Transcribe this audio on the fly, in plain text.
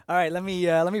All right, let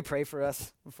me pray for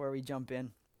us before we jump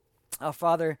in.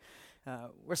 Father,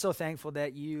 we're so thankful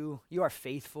that you are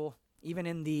faithful, even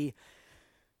in the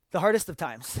hardest of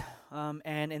times,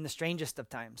 and in the strangest of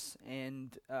times.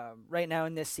 And right now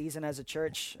in this season as a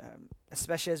church,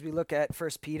 especially as we look at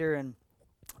First Peter and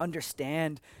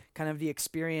understand kind of the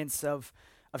experience of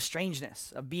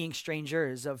strangeness, of being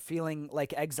strangers, of feeling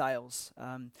like exiles.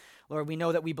 Lord, we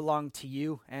know that we belong to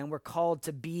you, and we're called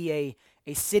to be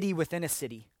a city within a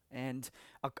city, and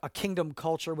a kingdom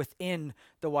culture within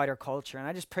the wider culture. And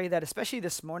I just pray that, especially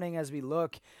this morning, as we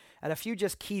look at a few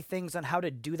just key things on how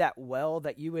to do that well,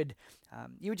 that you would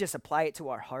just apply it to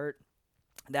our heart,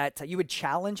 that you would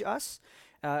challenge us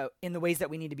in the ways that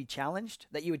we need to be challenged,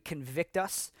 that you would convict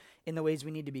us in the ways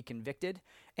we need to be convicted,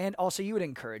 and also you would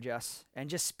encourage us and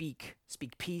just speak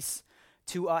peace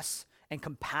to us and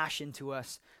compassion to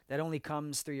us that only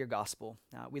comes through your gospel.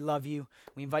 We love you.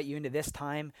 We invite you into this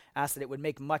time. Ask that it would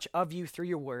make much of you through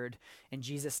your word. In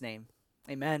Jesus' name,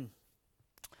 amen.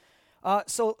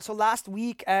 So last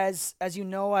week, as you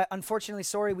know, unfortunately,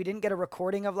 sorry, we didn't get a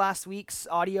recording of last week's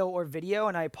audio or video,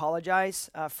 and I apologize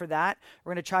for that.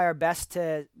 We're going to try our best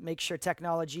to make sure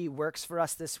technology works for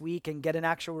us this week and get an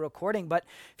actual recording. But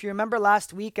if you remember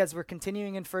last week, as we're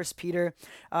continuing in First Peter,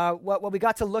 what we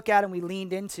got to look at and we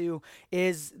leaned into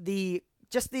is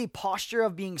just the posture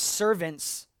of being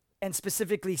servants and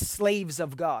specifically slaves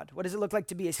of God. What does it look like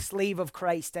to be a slave of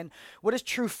Christ? And what does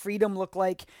true freedom look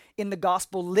like in the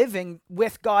gospel, living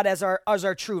with God as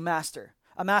our true master?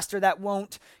 A master that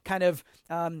won't kind of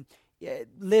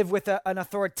live with an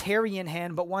authoritarian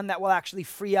hand, but one that will actually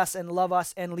free us and love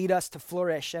us and lead us to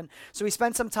flourish. And so we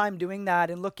spent some time doing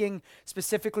that and looking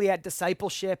specifically at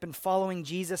discipleship and following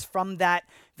Jesus from that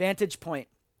vantage point.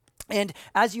 And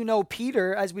as you know,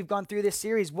 Peter, as we've gone through this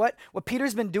series, what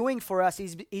Peter's been doing for us,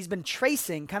 he's been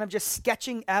tracing, kind of just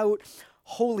sketching out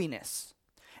holiness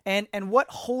and what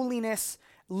holiness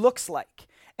looks like.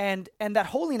 And that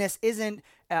holiness isn't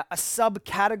a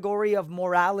subcategory of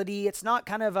morality. It's not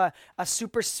kind of a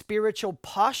super spiritual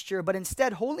posture, but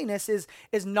instead holiness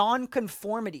is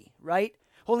non-conformity, right?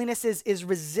 Holiness is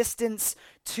resistance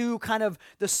to kind of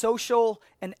the social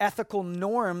and ethical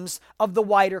norms of the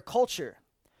wider culture.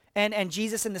 And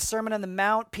Jesus in the Sermon on the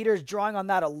Mount, Peter is drawing on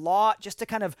that a lot just to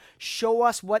kind of show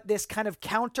us what this kind of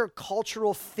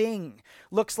countercultural thing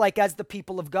looks like as the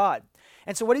people of God.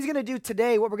 And so what he's going to do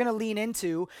today, what we're going to lean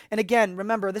into, and again,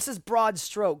 remember, this is broad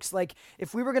strokes. Like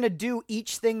if we were going to do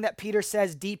each thing that Peter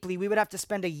says deeply, we would have to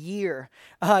spend a year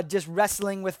just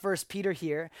wrestling with First Peter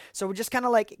here. So we're just kind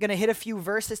of like going to hit a few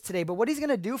verses today. But what he's going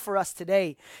to do for us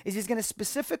today is he's going to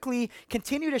specifically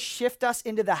continue to shift us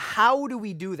into the how do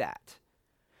we do that.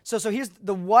 So here's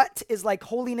the what is like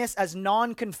holiness as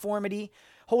non-conformity,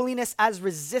 holiness as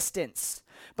resistance.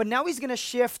 But now he's going to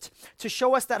shift to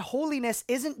show us that holiness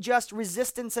isn't just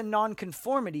resistance and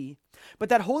non-conformity, but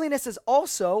that holiness is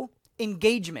also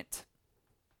engagement,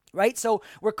 right? So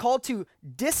we're called to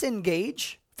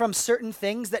disengage from certain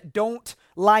things that don't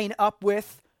line up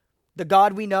with the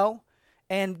God we know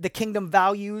and the kingdom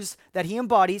values that he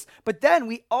embodies. But then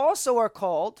we also are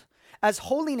called, as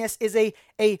holiness is a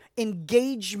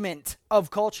engagement of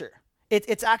culture.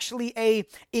 It's actually a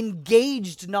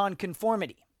engaged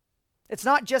nonconformity. It's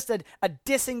not just a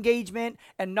disengagement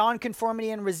and nonconformity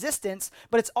and resistance,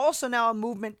 but it's also now a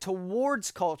movement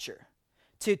towards culture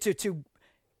to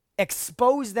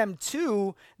expose them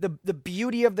to the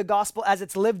beauty of the gospel as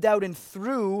it's lived out and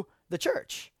through the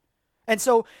church. And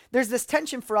so there's this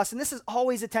tension for us, and this is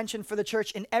always a tension for the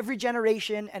church in every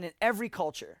generation and in every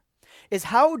culture, is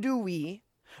how do we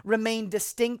remain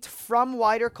distinct from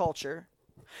wider culture,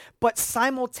 but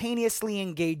simultaneously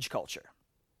engage culture?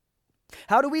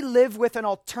 How do we live with an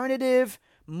alternative,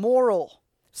 moral,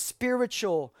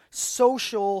 spiritual,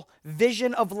 social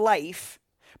vision of life,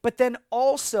 but then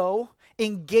also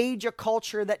engage a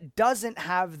culture that doesn't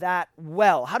have that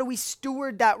well? How do we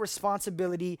steward that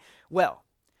responsibility well?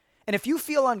 And if you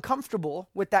feel uncomfortable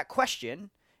with that question,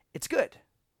 it's good.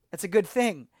 It's a good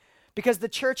thing. Because the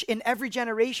church in every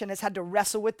generation has had to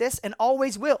wrestle with this and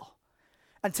always will.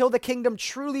 Until the kingdom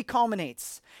truly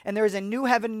culminates and there is a new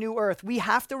heaven, new earth, we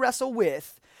have to wrestle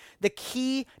with the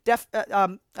key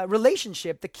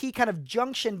relationship, the key kind of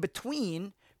junction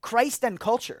between Christ and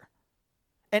culture.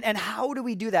 And how do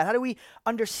we do that? How do we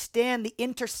understand the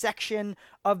intersection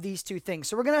of these two things?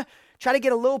 So we're going to try to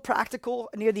get a little practical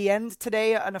near the end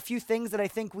today on a few things that I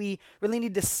think we really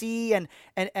need to see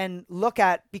and look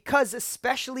at, because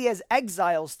especially as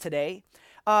exiles today,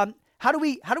 how do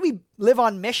we live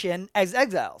on mission as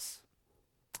exiles?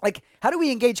 Like, how do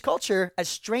we engage culture as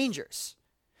strangers?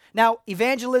 Now,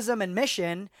 evangelism and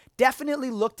mission definitely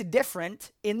looked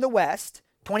different in the West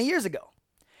 20 years ago.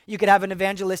 You could have an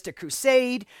evangelistic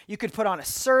crusade, you could put on a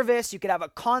service, you could have a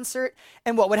concert,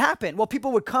 and what would happen? Well,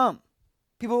 people would come.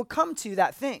 People would come to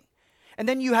that thing. And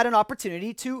then you had an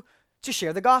opportunity to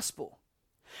share the gospel.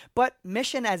 But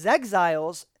mission as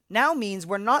exiles now means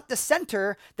we're not the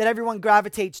center that everyone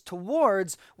gravitates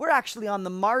towards. We're actually on the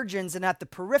margins and at the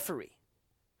periphery.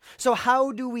 So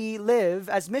how do we live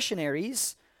as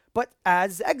missionaries, but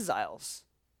as exiles?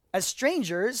 As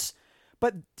strangers,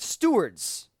 but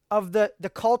stewards of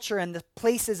the culture and the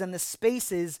places and the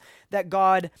spaces that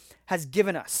God has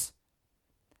given us.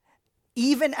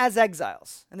 Even as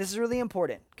exiles, and this is really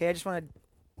important, okay? I just want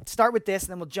to start with this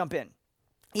and then we'll jump in.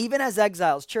 Even as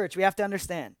exiles, church, we have to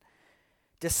understand,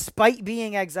 despite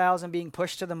being exiles and being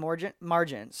pushed to the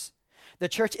margins, the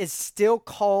church is still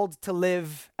called to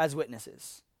live as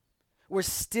witnesses. We're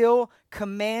still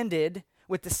commanded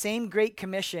with the same great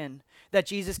commission that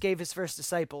Jesus gave his first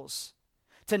disciples,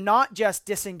 to not just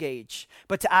disengage,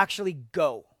 but to actually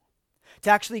go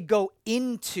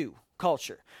into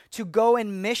culture, to go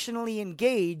and missionally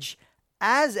engage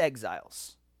as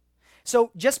exiles.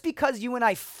 So just because you and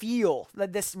I feel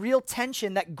that this real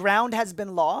tension, that ground has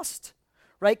been lost,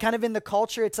 right? Kind of in the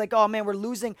culture, it's like, oh man, we're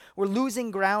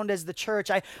losing ground as the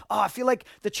church. I feel like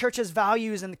the church's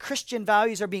values and the Christian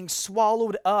values are being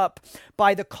swallowed up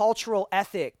by the cultural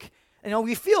ethic.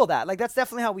 We feel that. Like, that's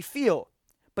definitely how we feel.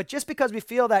 But just because we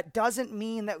feel that doesn't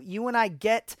mean that you and I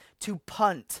get to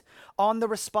punt on the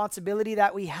responsibility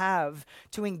that we have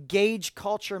to engage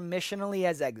culture missionally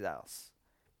as exiles.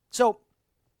 So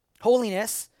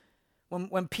holiness,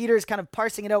 when Peter's kind of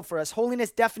parsing it out for us,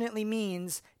 holiness definitely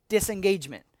means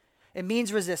disengagement. It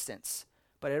means resistance,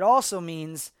 but it also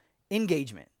means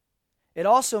engagement. It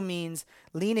also means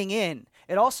leaning in.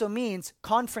 It also means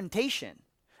confrontation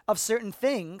of certain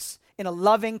things in a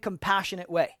loving, compassionate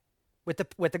way.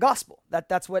 With the gospel.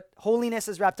 That's what holiness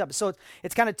is wrapped up. So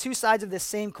it's kind of two sides of this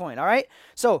same coin, all right?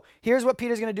 So here's what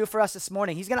Peter's going to do for us this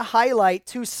morning. He's going to highlight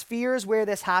two spheres where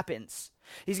this happens.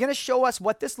 He's going to show us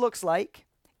what this looks like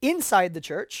inside the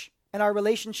church and our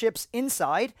relationships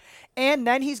inside, and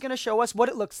then he's going to show us what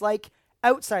it looks like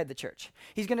outside the church.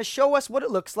 He's going to show us what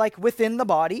it looks like within the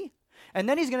body, and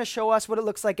then he's going to show us what it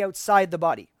looks like outside the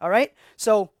body, all right?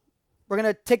 So we're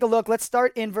going to take a look. Let's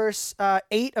start in verse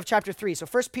 8 of chapter 3. So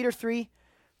 1 Peter 3.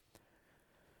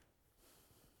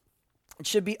 It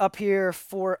should be up here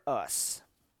for us.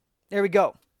 There we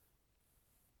go.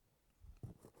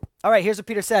 All right, here's what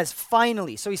Peter says.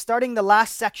 Finally. So he's starting the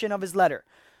last section of his letter.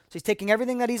 So he's taking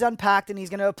everything that he's unpacked and he's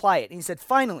going to apply it. And he said,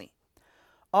 finally,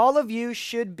 all of you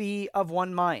should be of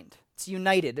one mind. It's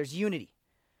united. There's unity.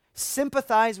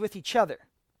 Sympathize with each other.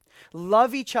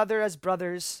 Love each other as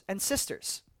brothers and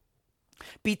sisters.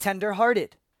 Be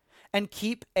tender-hearted and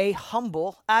keep a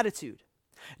humble attitude.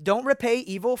 Don't repay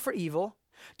evil for evil.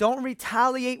 Don't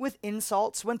retaliate with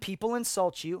insults when people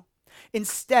insult you.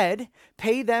 Instead,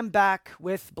 pay them back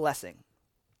with blessing.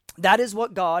 That is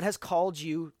what God has called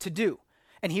you to do,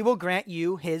 and he will grant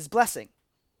you his blessing.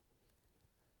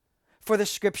 For the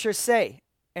scriptures say,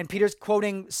 and Peter's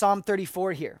quoting Psalm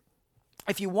 34 here,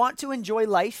 if you want to enjoy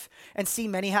life and see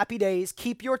many happy days,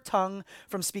 keep your tongue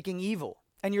from speaking evil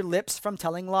and your lips from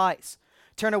telling lies.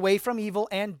 Turn away from evil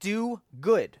and do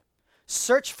good.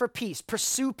 Search for peace,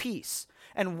 pursue peace,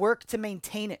 and work to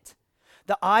maintain it.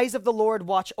 The eyes of the Lord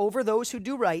watch over those who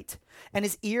do right, and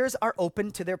his ears are open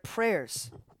to their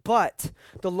prayers. But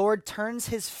the Lord turns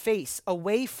his face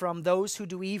away from those who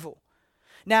do evil.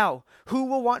 Now, who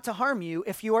will want to harm you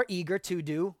if you are eager to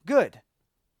do good?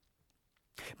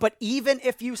 But even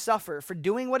if you suffer for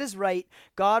doing what is right,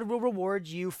 God will reward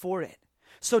you for it.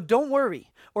 So don't worry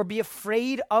or be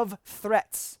afraid of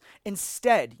threats.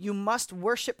 Instead, you must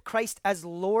worship Christ as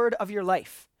Lord of your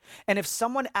life. And if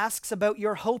someone asks about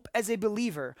your hope as a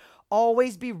believer,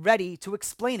 always be ready to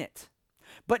explain it.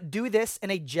 But do this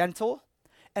in a gentle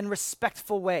and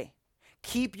respectful way.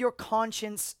 Keep your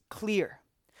conscience clear.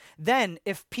 Then,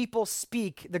 if people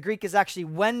speak, the Greek is actually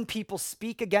when people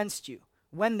speak against you,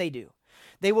 when they do,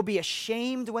 they will be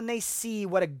ashamed when they see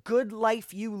what a good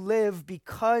life you live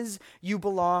because you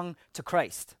belong to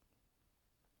Christ.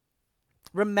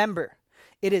 Remember,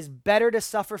 it is better to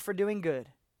suffer for doing good,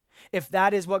 if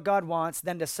that is what God wants,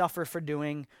 than to suffer for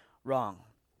doing wrong.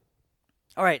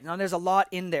 All right, now there's a lot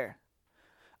in there.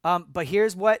 But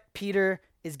here's what Peter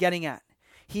is getting at.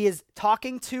 He is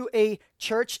talking to a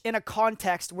church in a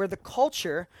context where the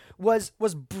culture was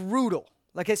brutal.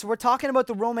 Okay, so we're talking about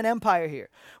the Roman Empire here.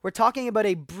 We're talking about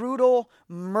a brutal,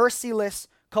 merciless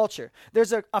culture.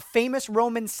 There's a famous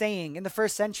Roman saying in the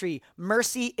first century,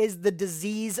 mercy is the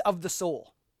disease of the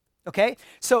soul. Okay?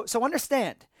 So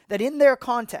understand that in their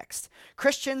context,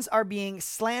 Christians are being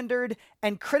slandered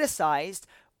and criticized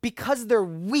because they're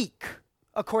weak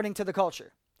according to the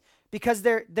culture. Because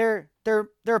there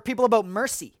are people about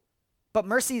mercy, but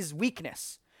mercy is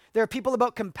weakness. There are people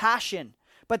about compassion,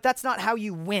 but that's not how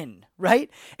you win, right?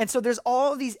 And so there's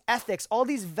all these ethics, all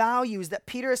these values that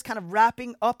Peter is kind of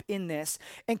wrapping up in this.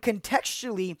 And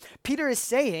contextually, Peter is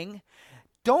saying,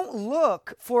 don't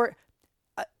look for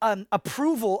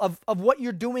approval of what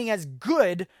you're doing as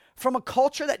good from a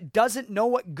culture that doesn't know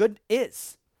what good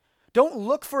is. Don't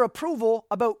look for approval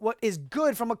about what is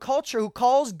good from a culture who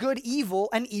calls good evil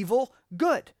and evil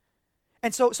good.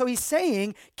 And so he's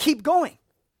saying, keep going.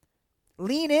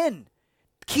 Lean in.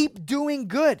 Keep doing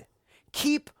good.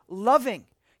 Keep loving.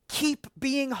 Keep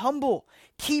being humble.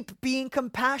 Keep being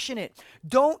compassionate.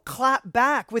 Don't clap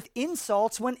back with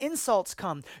insults when insults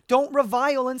come. Don't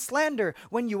revile and slander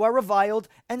when you are reviled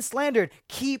and slandered.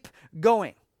 Keep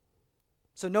going.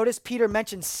 So notice Peter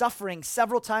mentions suffering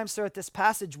several times throughout this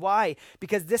passage. Why?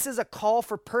 Because this is a call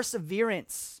for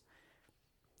perseverance.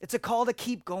 It's a call to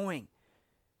keep going.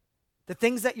 The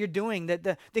things that you're doing,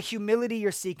 the humility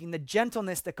you're seeking, the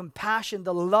gentleness, the compassion,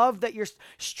 the love that you're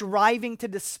striving to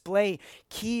display,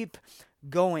 keep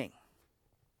going.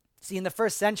 See, in the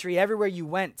first century, everywhere you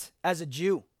went as a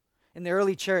Jew in the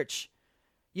early church,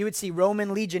 you would see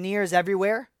Roman legionnaires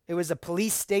everywhere. It was a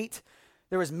police state.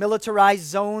 There was militarized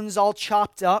zones all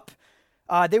chopped up.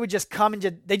 They would just come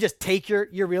and they just take your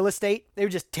real estate. They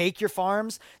would just take your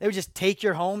farms. They would just take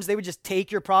your homes. They would just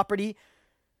take your property.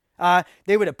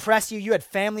 They would oppress you. You had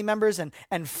family members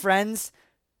and friends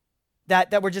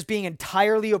that were just being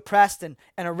entirely oppressed and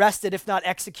arrested, if not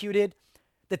executed.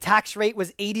 The tax rate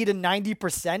was 80 to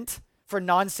 90% for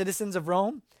non-citizens of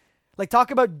Rome. Like,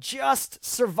 talk about just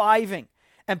surviving.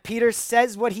 And Peter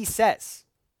says what he says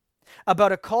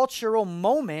about a cultural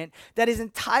moment that is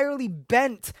entirely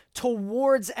bent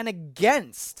towards and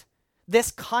against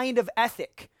this kind of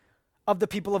ethic of the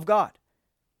people of God.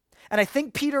 And I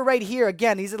think Peter right here,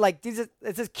 again,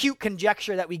 it's a cute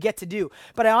conjecture that we get to do.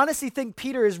 But I honestly think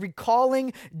Peter is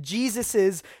recalling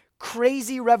Jesus's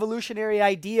crazy revolutionary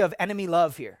idea of enemy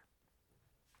love here.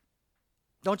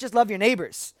 Don't just love your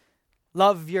neighbors,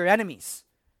 love your enemies.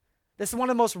 This is one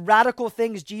of the most radical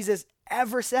things Jesus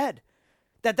ever said.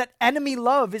 That enemy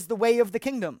love is the way of the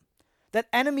kingdom. That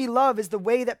enemy love is the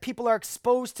way that people are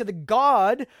exposed to the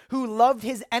God who loved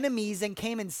his enemies and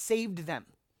came and saved them.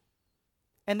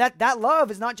 And that love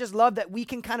is not just love that we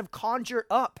can kind of conjure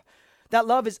up. That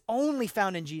love is only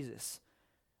found in Jesus.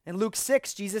 In Luke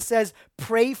 6, Jesus says,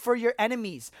 pray for your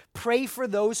enemies. Pray for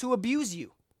those who abuse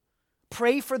you.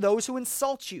 Pray for those who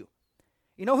insult you.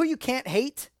 You know who you can't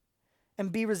hate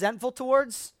and be resentful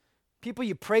towards? People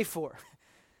you pray for.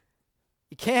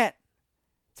 You can't.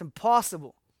 It's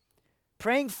impossible.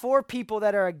 Praying for people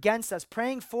that are against us,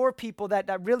 praying for people that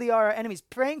really are our enemies,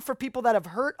 praying for people that have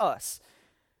hurt us,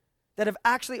 that have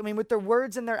actually, with their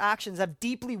words and their actions, have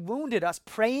deeply wounded us.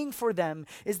 Praying for them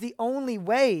is the only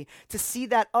way to see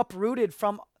that uprooted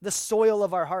from the soil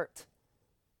of our heart.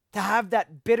 To have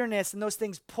that bitterness and those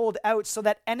things pulled out so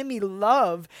that enemy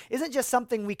love isn't just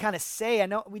something we kind of say. I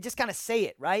know we just kind of say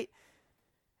it, right?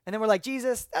 And then we're like,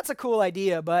 Jesus, that's a cool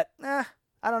idea, but I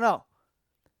don't know.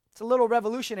 It's a little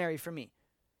revolutionary for me.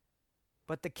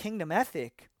 But the kingdom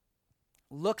ethic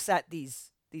looks at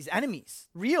these enemies,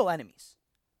 real enemies,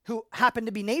 who happen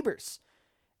to be neighbors,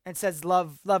 and says,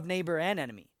 love neighbor and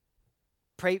enemy.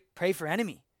 Pray for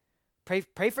enemy.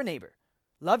 Pray for neighbor.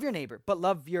 Love your neighbor, but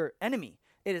love your enemy.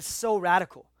 It is so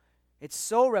radical. It's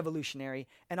so revolutionary.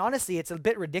 And honestly, it's a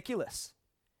bit ridiculous.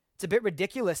 It's a bit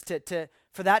ridiculous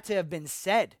for that to have been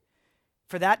said,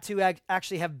 for that to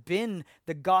actually have been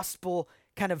the gospel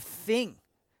kind of thing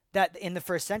that in the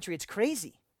first century. It's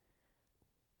crazy.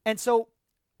 And so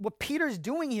what Peter's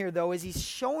doing here, though, is he's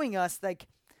showing us like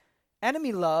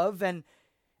enemy love and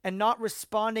not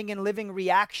responding and living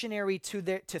reactionary to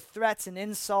threats and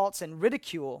insults and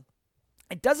ridicule.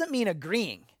 It doesn't mean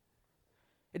agreeing.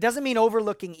 It doesn't mean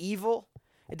overlooking evil.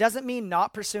 It doesn't mean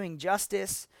not pursuing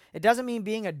justice. It doesn't mean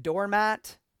being a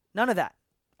doormat. None of that.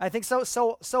 I think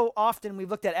so often we've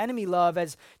looked at enemy love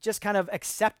as just kind of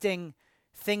accepting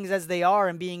things as they are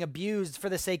and being abused for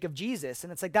the sake of Jesus.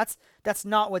 And it's like that's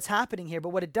not what's happening here. But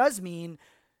what it does mean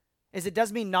is it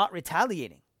does mean not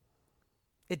retaliating.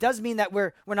 It does mean that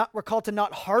we're called to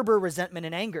not harbor resentment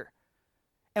and anger.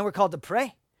 And we're called to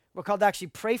pray. We're called to actually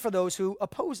pray for those who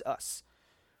oppose us.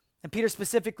 And Peter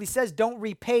specifically says, don't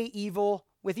repay evil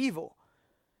with evil.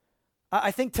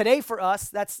 I think today for us,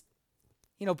 that's,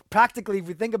 practically, if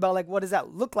we think about like, what does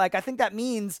that look like? I think that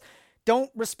means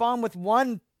don't respond with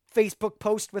one Facebook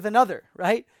post with another,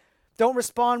 right? Don't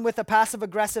respond with a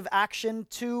passive-aggressive action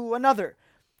to another.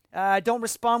 Don't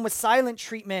respond with silent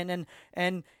treatment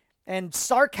and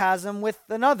sarcasm with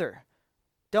another.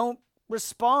 Don't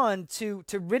respond to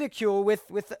ridicule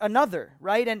with another,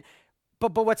 right?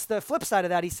 But what's the flip side of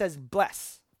that? He says,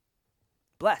 bless.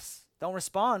 Bless. Don't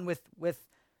respond with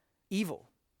evil.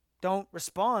 Don't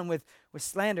respond with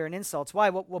slander and insults. Why?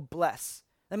 Well, bless.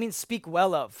 That means speak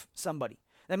well of somebody.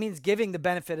 That means giving the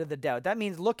benefit of the doubt. That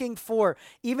means looking for,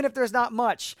 even if there's not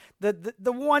much, the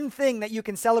one thing that you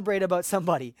can celebrate about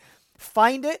somebody.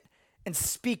 Find it and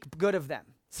speak good of them.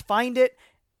 Find it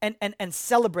and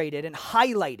celebrate it and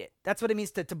highlight it. That's what it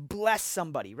means to bless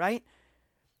somebody, right?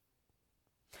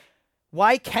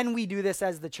 Why can we do this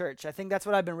as the church? I think that's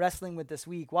what I've been wrestling with this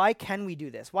week. Why can we do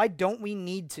this? Why don't we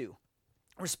need to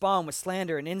respond with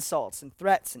slander and insults and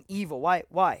threats and evil?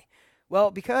 Why?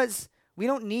 Well, because we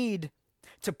don't need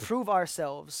to prove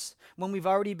ourselves when we've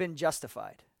already been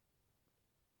justified.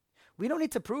 We don't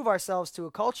need to prove ourselves to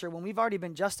a culture when we've already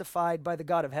been justified by the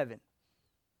God of heaven.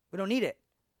 We don't need it.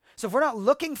 So if we're not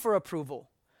looking for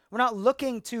approval, we're not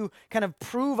looking to kind of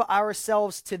prove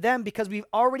ourselves to them because we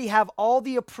already have all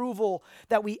the approval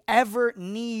that we ever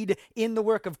need in the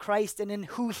work of Christ and in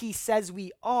who he says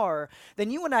we are, then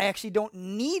you and I actually don't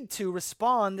need to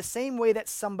respond the same way that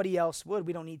somebody else would.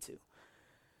 We don't need to.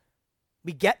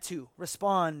 We get to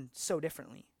respond so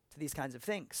differently to these kinds of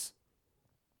things.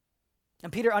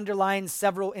 And Peter underlines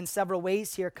in several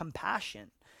ways here compassion.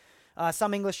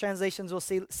 Some English translations will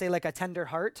say like a tender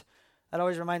heart. That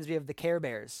always reminds me of the Care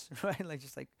Bears, right? Like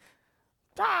just like,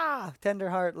 tender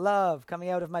heart, love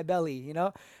coming out of my belly, you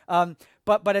know?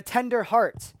 But a tender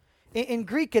heart. In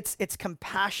Greek, it's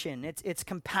compassion. It's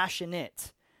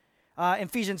compassionate. In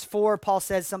Ephesians 4, Paul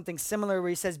says something similar where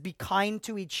he says, be kind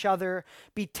to each other,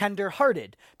 be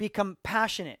tender-hearted, be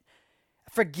compassionate.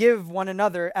 Forgive one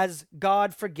another as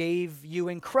God forgave you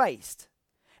in Christ.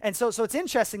 And so it's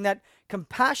interesting that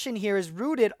compassion here is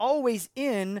rooted always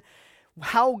in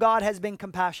how God has been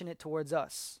compassionate towards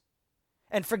us.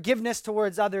 And forgiveness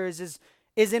towards others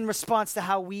is in response to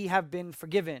how we have been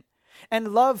forgiven.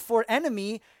 And love for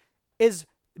enemy is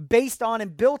based on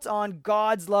and built on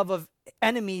God's love of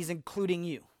enemies, including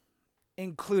you,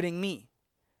 including me.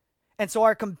 And so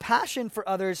our compassion for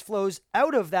others flows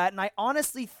out of that. And I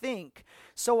honestly think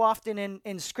so often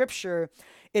in Scripture,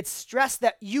 it's stressed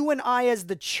that you and I as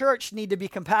the church need to be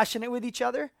compassionate with each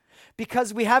other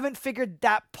because we haven't figured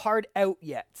that part out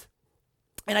yet.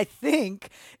 And I think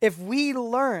if we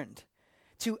learned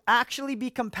to actually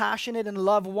be compassionate and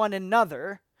love one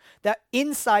another, that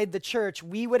inside the church,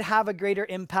 we would have a greater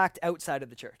impact outside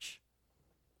of the church.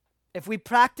 If we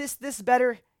practice this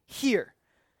better here,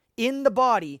 in the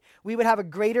body, we would have a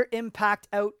greater impact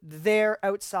out there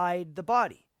outside the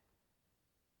body.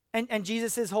 And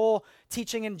Jesus' whole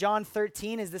teaching in John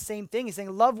 13 is the same thing. He's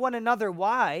saying, love one another.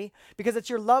 Why? Because it's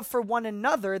your love for one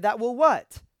another that will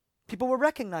what? People will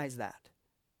recognize that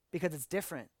because it's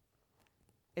different.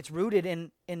 It's rooted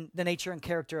in the nature and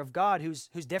character of God who's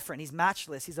different. He's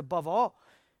matchless. He's above all.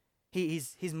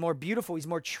 He's more beautiful. He's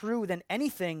more true than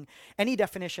anything, any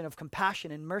definition of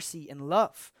compassion and mercy and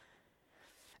love.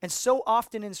 And so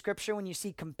often in Scripture, when you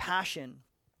see compassion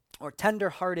or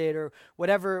tender-hearted or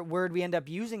whatever word we end up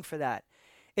using for that,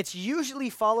 it's usually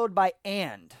followed by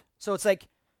and. So it's like,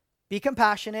 be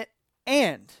compassionate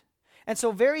and. And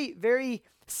so very, very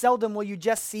seldom will you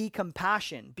just see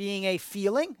compassion being a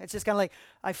feeling. It's just kind of like,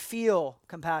 I feel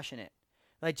compassionate.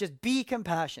 Like, just be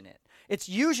compassionate. It's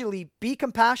usually be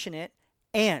compassionate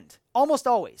and, almost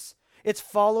always, it's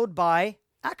followed by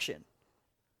action.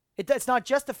 It's not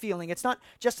just a feeling. It's not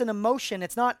just an emotion.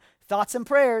 It's not thoughts and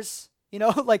prayers. You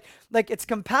know, like it's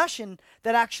compassion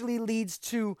that actually leads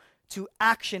to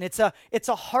action. It's a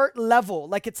heart level,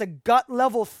 like it's a gut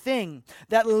level thing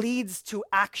that leads to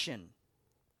action.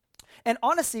 And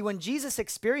honestly, when Jesus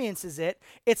experiences it,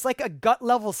 it's like a gut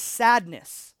level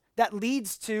sadness that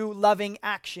leads to loving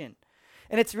action.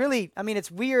 And it's really,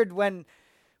 it's weird when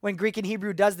Greek and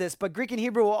Hebrew does this, but Greek and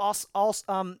Hebrew will also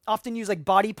often use like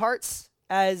body parts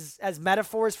as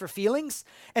metaphors for feelings.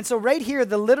 And so right here,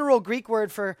 the literal Greek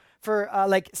word for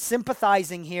like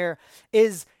sympathizing here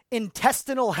is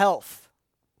intestinal health,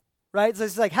 right? So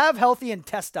it's like, have healthy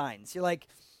intestines. You're like,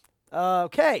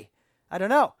 okay, I don't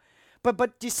know. But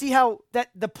do you see how that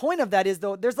the point of that is,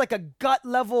 though, there's like a gut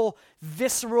level,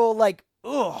 visceral, like,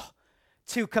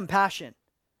 to compassion.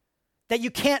 That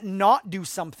you can't not do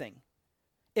something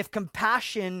if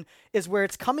compassion is where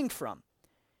it's coming from.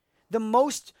 The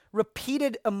most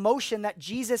repeated emotion that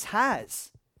Jesus has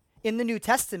in the New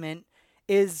Testament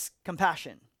is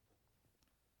compassion.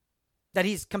 That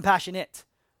he's compassionate.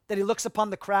 That he looks upon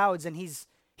the crowds and he's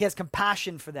He has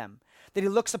compassion for them. That he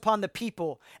looks upon the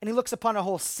people and he looks upon a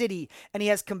whole city and he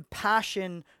has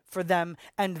compassion for them,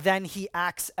 and then he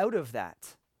acts out of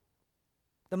that.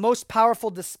 The most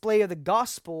powerful display of the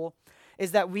gospel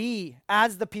is that we,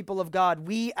 as the people of God,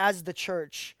 we as the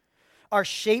church, are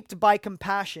shaped by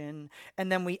compassion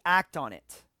and then we act on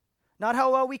it. Not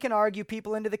how well we can argue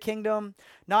people into the kingdom,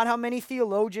 not how many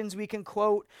theologians we can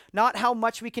quote, not how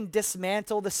much we can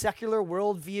dismantle the secular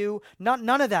worldview,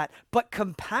 none of that, but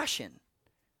compassion.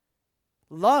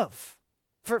 Love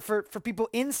for people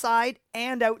inside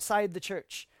and outside the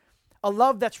church. A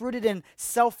love that's rooted in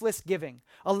selfless giving.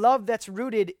 A love that's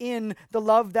rooted in the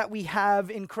love that we have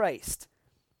in Christ.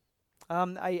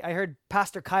 I heard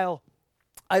Pastor Kyle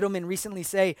Idleman recently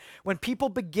say, when people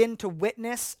begin to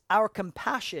witness our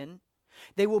compassion,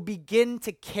 they will begin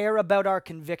to care about our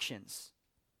convictions.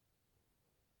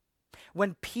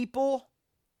 When people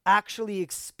actually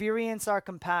experience our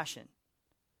compassion,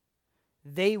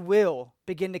 they will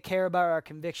begin to care about our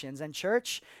convictions. And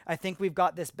church, I think we've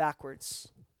got this backwards.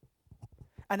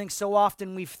 I think so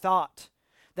often we've thought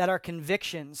that our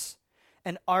convictions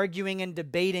and arguing and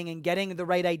debating and getting the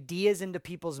right ideas into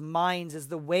people's minds is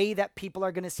the way that people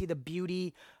are going to see the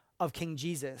beauty of King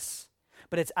Jesus.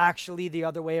 But it's actually the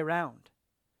other way around.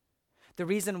 The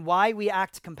reason why we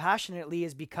act compassionately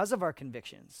is because of our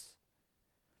convictions.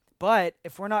 But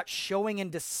if we're not showing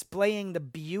and displaying the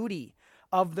beauty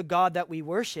of the God that we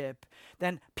worship,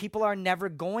 then people are never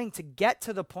going to get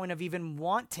to the point of even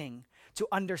wanting to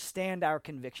understand our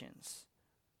convictions.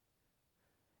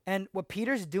 And what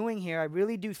Peter's doing here, I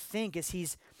really do think, is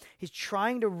he's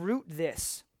trying to root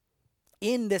this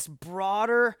in this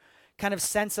broader kind of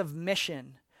sense of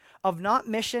mission, of not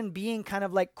mission being kind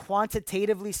of like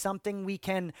quantitatively something we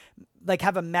can like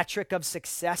have a metric of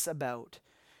success about.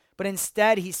 But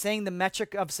instead, he's saying the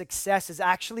metric of success is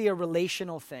actually a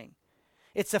relational thing.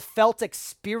 It's a felt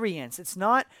experience. It's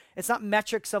not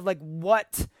metrics of like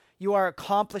what you are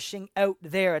accomplishing out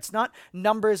there. It's not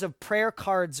numbers of prayer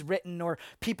cards written or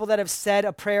people that have said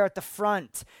a prayer at the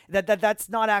front. That's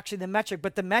not actually the metric,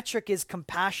 but the metric is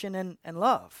compassion and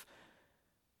love.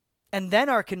 And then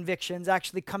our convictions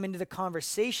actually come into the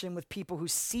conversation with people who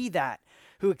see that,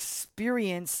 who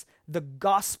experience the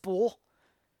gospel,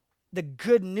 the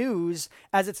good news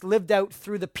as it's lived out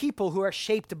through the people who are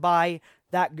shaped by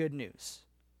that good news.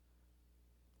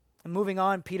 And moving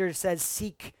on, Peter says,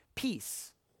 seek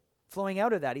peace. Flowing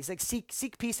out of that, he's like,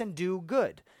 seek peace and do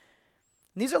good.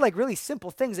 And these are like really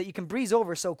simple things that you can breeze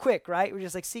over so quick, right? We're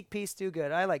just like, seek peace, do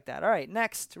good. I like that. All right,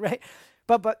 next, right?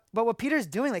 But what Peter's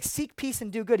doing, like, seek peace and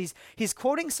do good. He's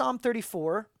quoting Psalm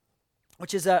 34,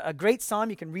 which is a great psalm.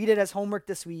 You can read it as homework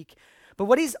this week. But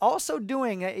what he's also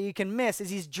doing, you can miss, is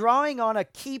he's drawing on a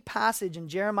key passage in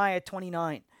Jeremiah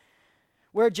 29,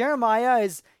 where Jeremiah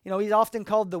is, he's often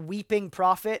called the weeping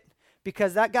prophet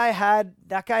because that guy had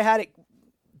it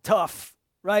tough,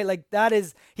 right? Like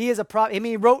he is a prophet. I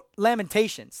mean, he wrote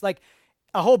Lamentations, like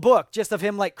a whole book just of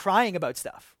him like crying about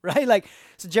stuff, right? Like,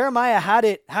 so Jeremiah had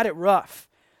it rough.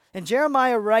 And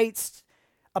Jeremiah writes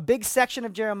a big section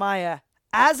of Jeremiah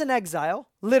as an exile,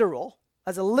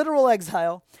 as a literal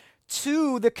exile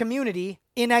to the community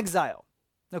in exile,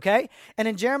 okay? And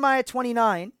in Jeremiah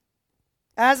 29,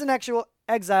 as an actual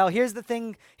exile, here's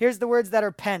the words that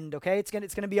are penned, okay? It's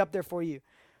gonna be up there for you.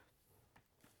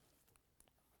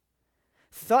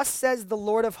 Thus says the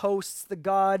Lord of hosts, the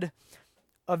God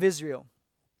of Israel.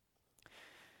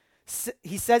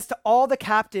 He says to all the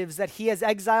captives that he has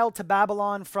exiled to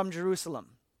Babylon from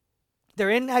Jerusalem. They're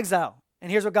in exile.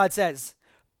 And here's what God says.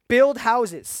 Build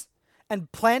houses and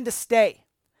plan to stay.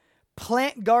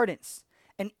 Plant gardens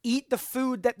and eat the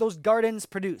food that those gardens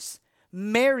produce.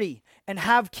 Marry and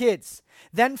have kids.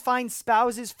 Then find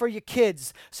spouses for your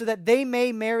kids so that they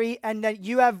may marry and that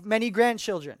you have many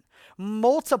grandchildren.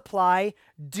 Multiply,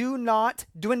 do not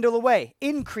dwindle away.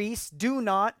 Increase, do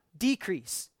not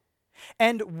decrease.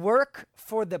 And work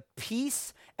for the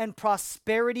peace and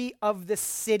prosperity of the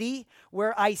city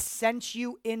where I sent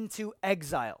you into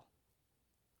exile.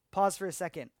 Pause for a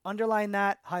second. Underline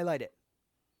that, highlight it.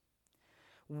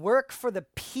 Work for the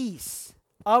peace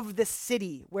of the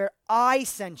city where I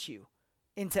sent you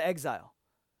into exile.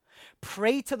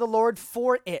 Pray to the Lord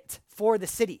for the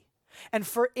city, and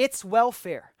for its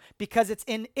welfare, because it's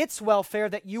in its welfare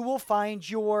that you will find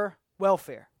your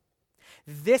welfare.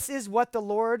 This is what the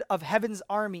Lord of heaven's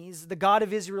armies, the God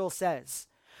of Israel, says.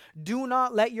 Do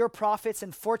not let your prophets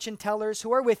and fortune tellers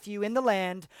who are with you in the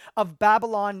land of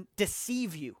Babylon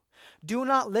deceive you. Do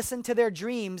not listen to their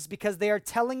dreams, because they are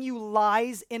telling you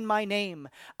lies in my name.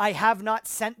 I have not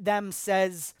sent them,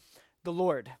 says the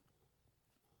Lord.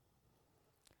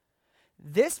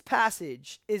 This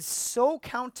passage is so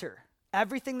counter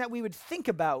everything that we would think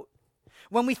about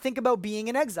when we think about being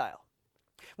in exile.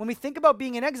 When we think about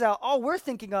being in exile, all we're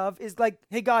thinking of is like,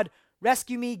 hey, God,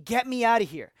 rescue me, get me out of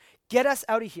here, get us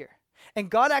out of here. And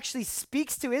God actually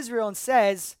speaks to Israel and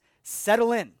says,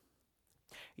 settle in.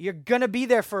 You're going to be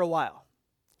there for a while.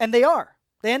 And they are.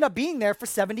 They end up being there for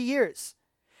 70 years.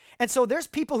 And so there's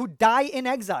people who die in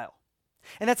exile.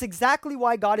 And that's exactly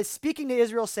why God is speaking to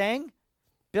Israel saying,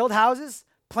 build houses,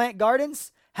 plant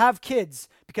gardens, have kids,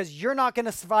 because you're not going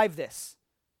to survive this.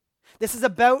 This is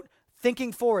about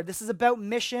thinking forward. This is about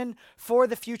mission for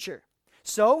the future.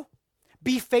 So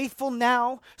be faithful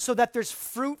now so that there's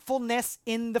fruitfulness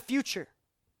in the future.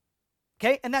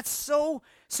 Okay? And that's so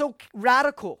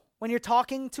radical when you're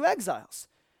talking to exiles,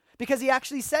 because he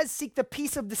actually says, seek the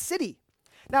peace of the city.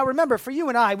 Now remember, for you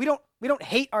and I, we don't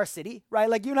hate our city, right?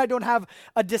 Like you and I don't have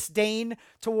a disdain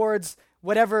towards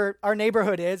whatever our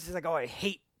neighborhood is. It's like, oh, I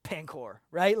hate Pancor,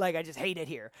 right? Like I just hate it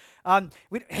here. I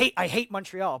hate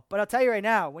Montreal. But I'll tell you right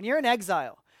now, when you're in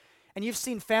exile and you've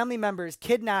seen family members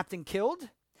kidnapped and killed,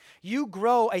 you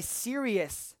grow a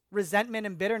serious resentment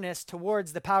and bitterness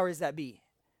towards the powers that be.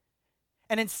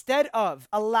 And instead of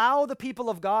allow the people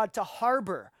of God to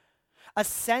harbor a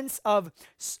sense of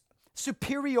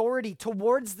superiority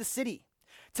towards the city,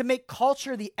 to make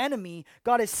culture the enemy,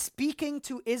 God is speaking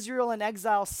to Israel in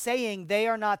exile, saying they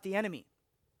are not the enemy.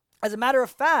 As a matter of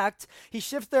fact, he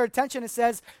shifts their attention and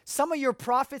says, some of your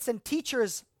prophets and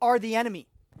teachers are the enemy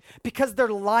because they're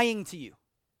lying to you.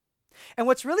 And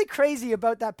what's really crazy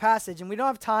about that passage, and we don't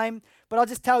have time, but I'll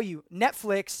just tell you,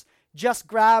 Netflix just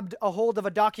grabbed a hold of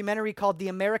a documentary called The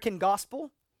American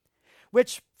Gospel,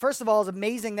 which, first of all, is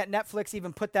amazing that Netflix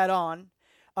even put that on.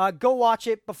 Go watch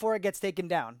it before it gets taken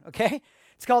down, okay?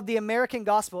 It's called The American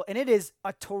Gospel, and it is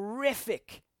a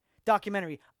terrific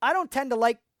documentary. I don't tend to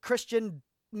like Christian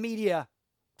media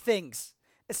things,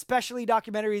 especially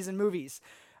documentaries and movies.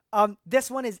 This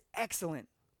one is excellent.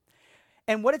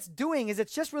 And what it's doing is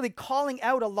it's just really calling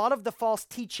out a lot of the false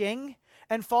teaching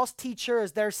and false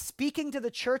teachers. They're speaking to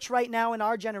the church right now in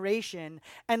our generation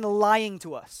and lying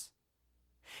to us.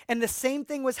 And the same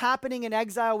thing was happening in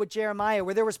exile with Jeremiah,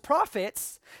 where there was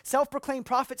prophets, self-proclaimed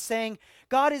prophets saying,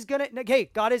 God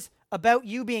is about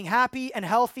you being happy and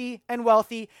healthy and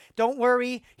wealthy. Don't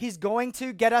worry, he's going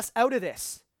to get us out of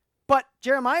this. But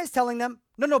Jeremiah is telling them,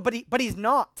 no, but he's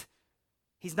not.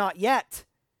 He's not yet.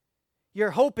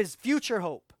 Your hope is future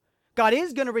hope. God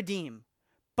is going to redeem,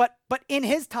 but in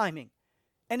his timing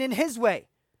and in his way,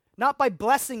 not by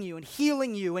blessing you and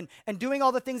healing you and doing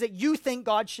all the things that you think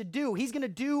God should do. He's going to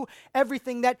do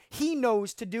everything that he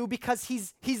knows to do because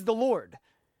he's the Lord.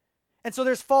 And so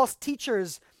there's false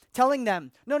teachers telling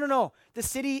them, no, the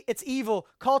city, it's evil.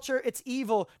 Culture, it's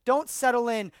evil. Don't settle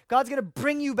in. God's going to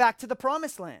bring you back to the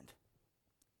promised land.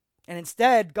 And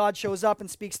instead, God shows up and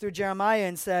speaks through Jeremiah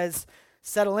and says,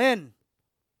 settle in.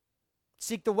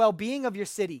 Seek the well-being of your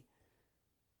city.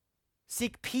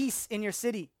 Seek peace in your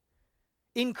city.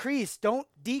 Increase, don't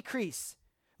decrease.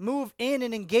 Move in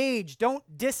and engage, don't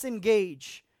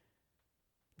disengage.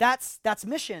 That's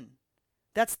mission.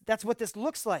 That's what this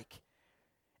looks like.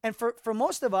 And for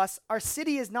most of us, our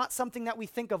city is not something that we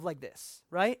think of like this,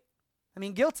 right? I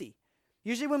mean, guilty.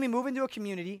 Usually when we move into a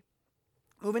community,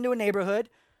 move into a neighborhood,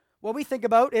 what we think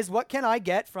about is, what can I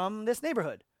get from this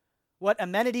neighborhood? What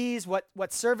amenities, what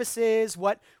services,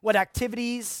 what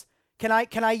activities can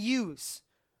I use?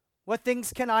 What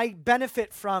things can I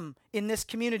benefit from in this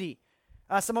community?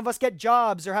 Some of us get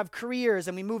jobs or have careers,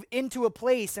 and we move into a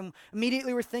place and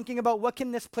immediately we're thinking about, what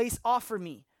can this place offer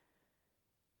me?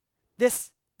 This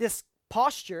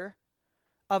posture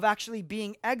of actually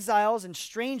being exiles and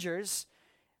strangers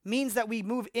means that we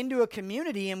move into a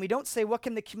community and we don't say, what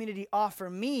can the community offer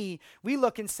me? We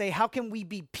look and say, how can we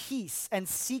be peace and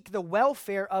seek the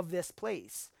welfare of this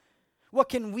place? What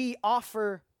can we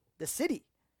offer the city?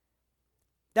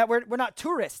 That we're not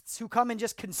tourists who come and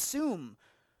just consume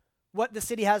what the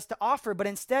city has to offer, but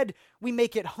instead we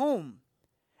make it home.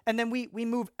 And then we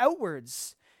move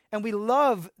outwards and we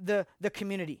love the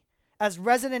community. As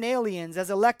resident aliens, as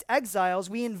elect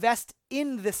exiles, we invest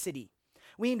in the city.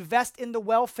 We invest in the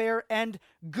welfare and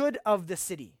good of the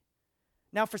city.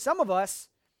 Now, for some of us,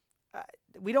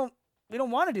 we don't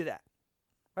want to do that.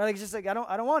 Right? Like, it's just like, I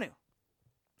don't want to.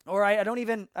 Or I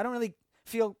don't really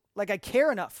feel like I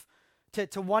care enough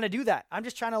to want to do that. I'm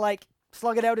just trying to like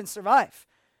slug it out and survive.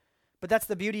 But that's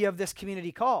the beauty of this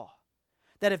community call.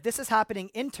 That if this is happening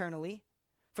internally,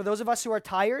 for those of us who are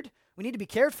tired, we need to be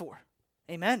cared for.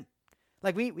 Amen.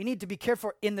 Like we need to be cared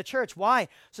for in the church. Why?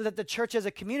 So that the church as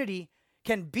a community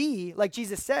can be, like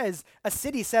Jesus says, a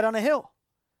city set on a hill.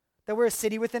 that we're a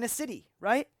city within a city,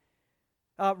 right?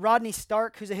 Rodney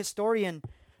Stark, who's a historian,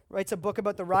 writes a book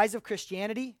about the rise of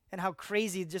Christianity and how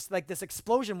crazy just like this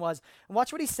explosion was. And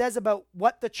watch what he says about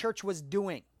what the church was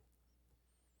doing.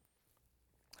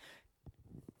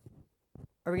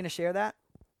 Are we going to share that?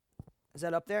 Is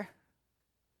that up there?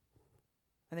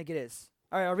 I think it is.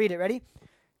 All right, I'll read it. Ready?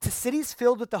 To cities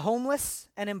filled with the homeless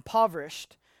and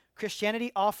impoverished,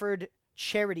 Christianity offered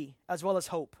charity as well as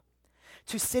hope.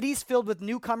 To cities filled with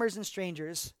newcomers and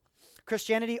strangers,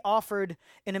 Christianity offered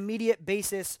an immediate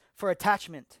basis for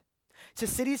attachment. To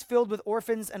cities filled with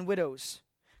orphans and widows,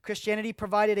 Christianity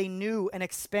provided a new and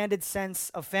expanded sense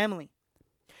of family.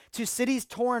 To cities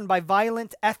torn by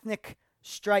violent ethnic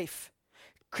strife,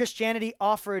 Christianity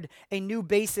offered a new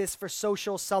basis for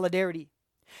social solidarity.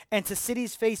 And to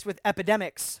cities faced with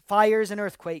epidemics, fires, and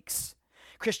earthquakes,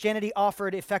 Christianity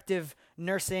offered effective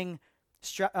nursing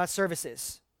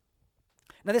services.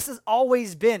 Now, this has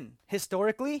always been,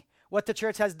 historically, what the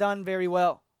church has done very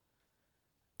well.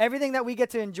 Everything that we get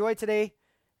to enjoy today,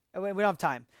 we don't have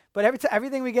time, but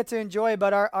everything we get to enjoy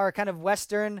about our kind of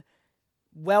Western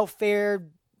welfare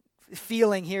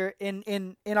feeling here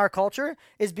in our culture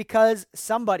is because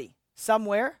somebody,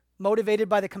 somewhere, motivated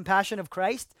by the compassion of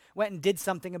Christ, went and did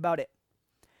something about it.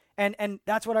 And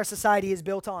that's what our society is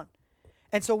built on.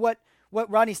 And so what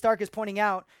Rodney Stark is pointing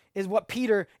out is what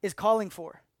Peter is calling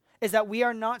for, is that we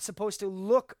are not supposed to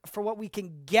look for what we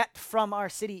can get from our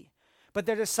city, but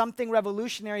there is something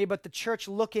revolutionary about the church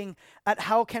looking at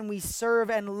how can we serve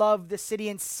and love the city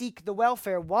and seek the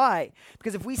welfare. Why?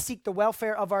 Because if we seek the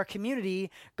welfare of our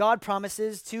community, God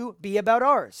promises to be about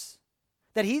ours,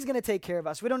 that he's going to take care of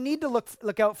us. We don't need to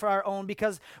look out for our own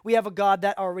because we have a God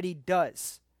that already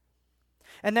does.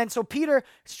 And then so Peter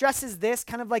stresses this,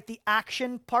 kind of like the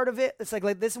action part of it. It's like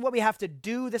this is what we have to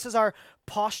do. This is our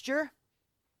posture.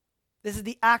 This is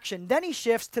the action. Then he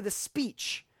shifts to the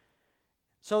speech.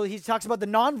 So he talks about the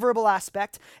nonverbal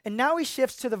aspect, and now he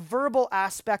shifts to the verbal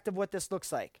aspect of what this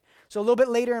looks like. So a little bit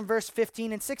later in verse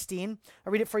 15 and 16,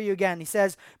 I'll read it for you again. He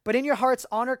says, "But in your hearts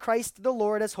honor Christ the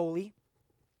Lord as holy,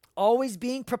 always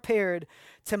being prepared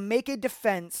to make a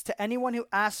defense to anyone who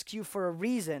asks you for a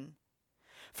reason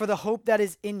for the hope that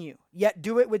is in you. Yet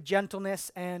do it with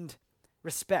gentleness and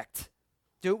respect."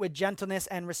 Do it with gentleness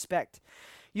and respect.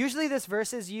 Usually this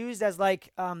verse is used as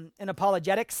like an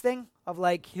apologetics thing of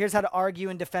like, here's how to argue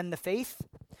and defend the faith.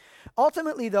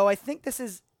 Ultimately, though, I think this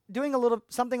is doing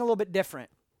something a little bit different.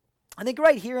 I think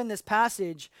right here in this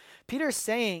passage, Peter's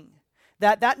saying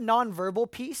that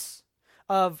nonverbal piece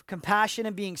of compassion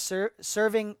and being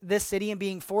serving this city and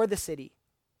being for the city,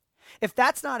 if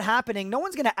that's not happening, no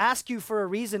one's going to ask you for a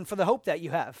reason for the hope that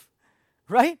you have,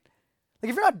 right? Like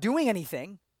if you're not doing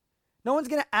anything, no one's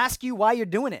going to ask you why you're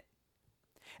doing it.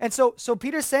 And so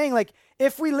Peter's saying, like,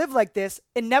 if we live like this,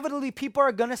 inevitably people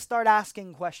are going to start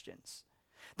asking questions.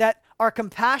 That our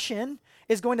compassion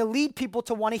is going to lead people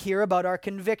to want to hear about our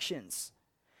convictions.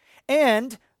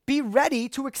 And be ready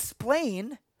to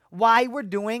explain why we're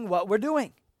doing what we're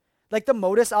doing. Like the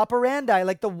modus operandi,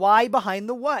 like the why behind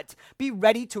the what. Be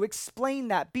ready to explain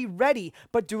that. Be ready,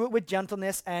 but do it with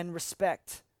gentleness and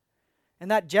respect.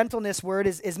 And that gentleness word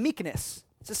is meekness.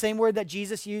 It's the same word that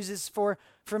Jesus uses for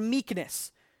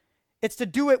meekness. It's to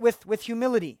do it with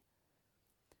humility.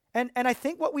 And I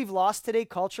think what we've lost today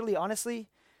culturally, honestly,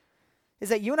 is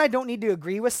that you and I don't need to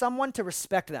agree with someone to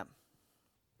respect them.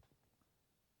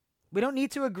 We don't need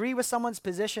to agree with someone's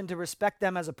position to respect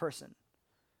them as a person.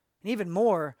 And even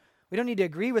more, we don't need to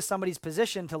agree with somebody's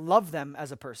position to love them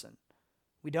as a person.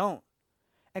 We don't.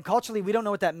 And culturally, we don't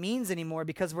know what that means anymore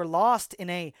because we're lost in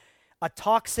a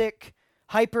toxic,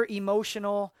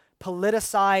 hyper-emotional,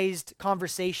 politicized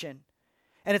conversation.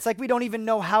 And it's like we don't even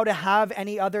know how to have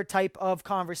any other type of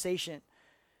conversation.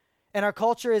 And our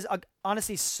culture is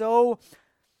honestly so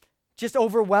just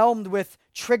overwhelmed with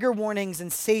trigger warnings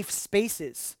and safe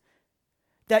spaces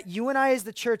that you and I as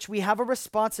the church, we have a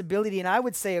responsibility, and I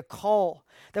would say a call,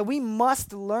 that we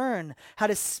must learn how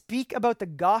to speak about the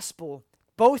gospel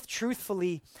both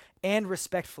truthfully and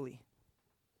respectfully.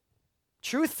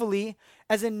 Truthfully,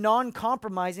 as in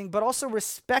non-compromising, but also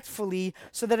respectfully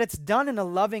so that it's done in a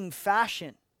loving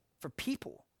fashion for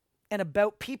people and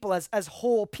about people as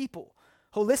whole people,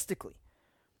 holistically.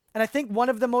 And I think one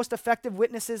of the most effective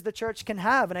witnesses the church can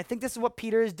have, and I think this is what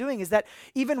Peter is doing, is that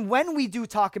even when we do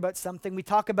talk about something, we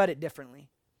talk about it differently.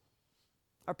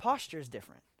 Our posture is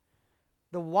different.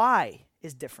 The why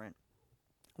is different.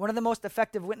 One of the most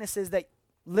effective witnesses that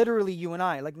literally you and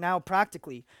I, like now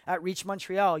practically at Reach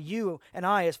Montreal, you and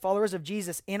I as followers of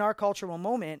Jesus in our cultural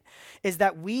moment, is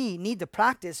that we need to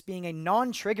practice being a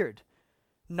non-triggered,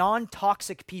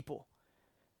 non-toxic people.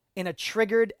 in a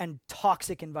triggered and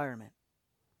toxic environment.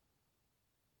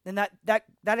 And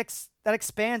that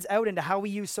expands out into how we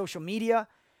use social media,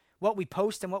 what we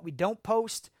post and what we don't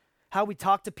post, how we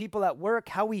talk to people at work,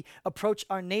 how we approach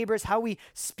our neighbors, how we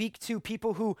speak to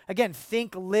people who, again,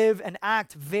 think, live, and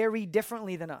act very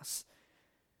differently than us.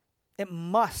 It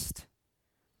must.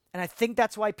 And I think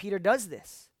that's why Peter does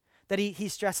this, that he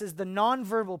stresses the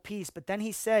nonverbal piece, but then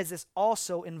he says this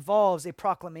also involves a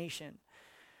proclamation,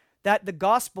 that the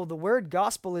gospel, the word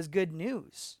gospel, is good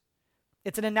news.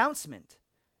 It's an announcement.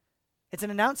 It's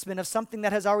an announcement of something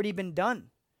that has already been done.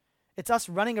 It's us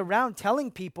running around telling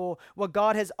people what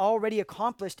God has already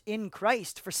accomplished in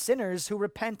Christ for sinners who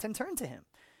repent and turn to him.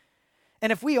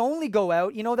 And if we only go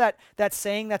out, you know that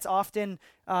saying that's often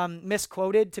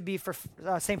misquoted to be for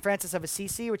St. Francis of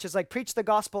Assisi, which is like, preach the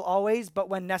gospel always, but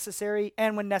when necessary,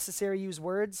 use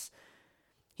words.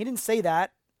 He didn't say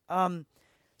that.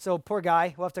 So poor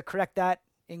guy, we'll have to correct that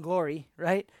in glory,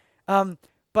 right?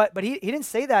 But he didn't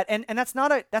say that, and that's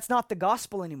not the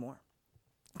gospel anymore.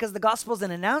 Because the gospel is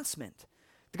an announcement.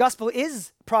 The gospel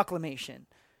is proclamation.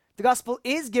 The gospel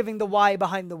is giving the why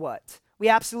behind the what. We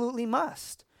absolutely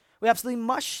must. We absolutely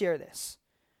must share this.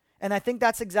 And I think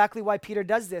that's exactly why Peter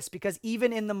does this, because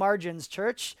even in the margins,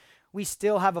 church, we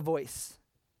still have a voice.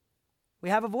 We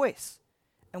have a voice,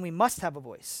 and we must have a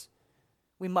voice.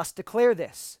 We must declare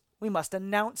this. We must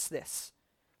announce this.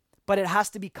 But it has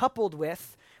to be coupled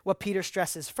with what Peter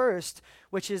stresses first,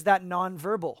 which is that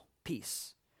nonverbal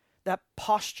piece. That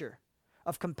posture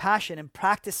of compassion and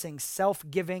practicing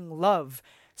self-giving love,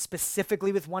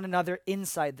 specifically with one another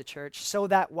inside the church, so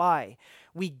that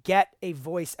we get a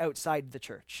voice outside the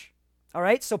church. All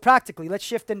right, so practically, let's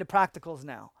shift into practicals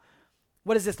now.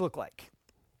 What does this look like?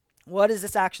 What does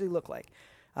this actually look like?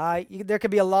 There could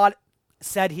be a lot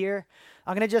said here.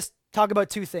 I'm going to just talk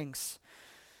about two things.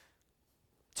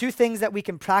 Two things that we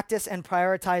can practice and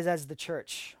prioritize as the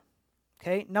church.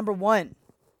 Okay, number one,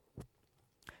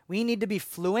 we need to be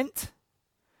fluent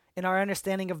in our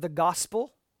understanding of the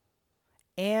gospel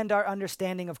and our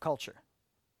understanding of culture.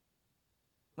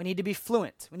 We need to be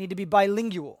fluent. We need to be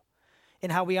bilingual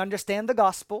in how we understand the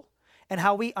gospel and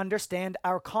how we understand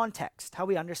our context, how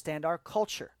we understand our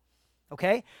culture.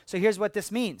 Okay? So here's what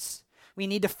this means. We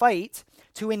need to fight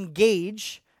to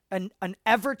engage an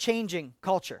ever-changing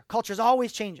culture. Culture is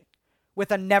always changing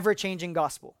with a never-changing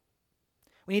gospel.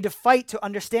 We need to fight to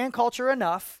understand culture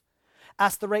enough,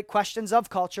 ask the right questions of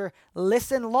culture,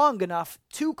 listen long enough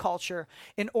to culture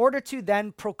in order to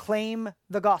then proclaim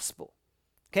the gospel.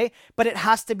 Okay? But it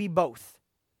has to be both.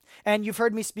 And you've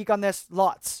heard me speak on this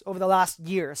lots over the last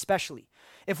year, especially.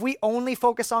 If we only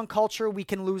focus on culture, we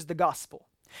can lose the gospel.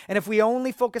 And if we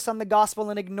only focus on the gospel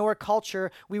and ignore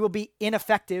culture, we will be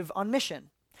ineffective on mission.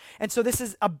 And so this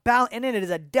is and it is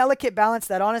a delicate balance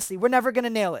that honestly, we're never going to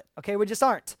nail it. Okay? We just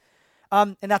aren't.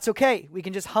 And that's okay. We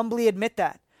can just humbly admit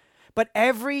that. But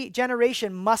every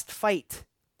generation must fight.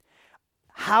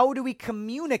 How do we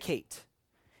communicate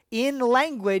in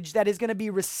language that is going to be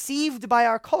received by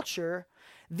our culture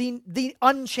the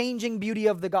unchanging beauty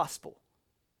of the gospel?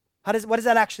 What does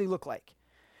that actually look like?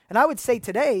 And I would say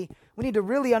today, we need to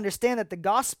really understand that the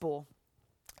gospel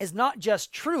is not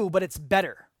just true, but it's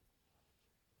better.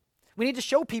 We need to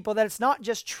show people that it's not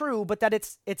just true, but that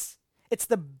it's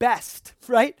the best,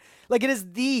 right? Like it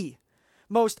is the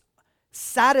most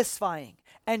satisfying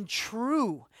and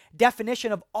true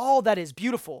definition of all that is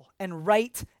beautiful and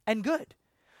right and good.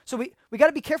 So we got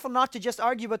to be careful not to just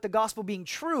argue about the gospel being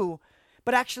true,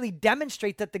 but actually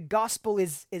demonstrate that the gospel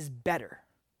is better.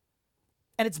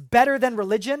 And it's better than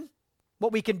religion,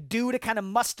 what we can do to kind of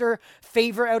muster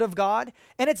favor out of God,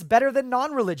 and it's better than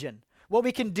non-religion, what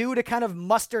we can do to kind of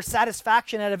muster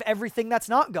satisfaction out of everything that's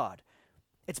not God.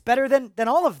 It's better than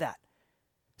all of that.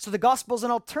 So the gospel is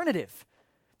an alternative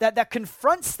that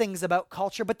confronts things about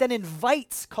culture, but then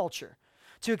invites culture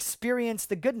to experience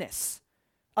the goodness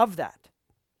of that.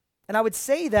 And I would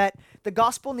say that the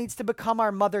gospel needs to become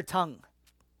our mother tongue.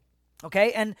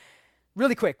 Okay? And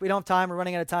really quick, we don't have time, we're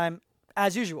running out of time,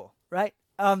 as usual, right?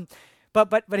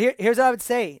 But here's what I would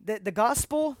say. The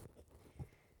gospel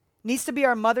needs to be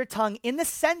our mother tongue in the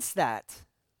sense that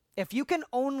if you can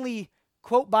only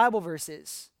quote Bible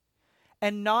verses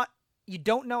and you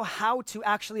don't know how to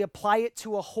actually apply it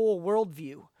to a whole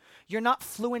worldview, you're not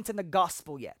fluent in the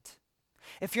gospel yet.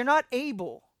 If you're not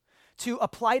able to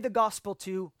apply the gospel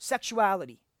to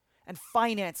sexuality and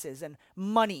finances and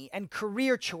money and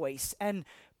career choice and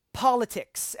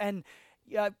politics and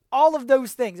all of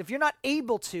those things, if you're not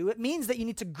able to, it means that you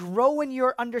need to grow in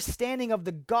your understanding of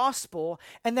the gospel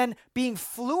and then being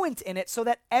fluent in it so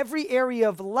that every area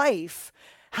of life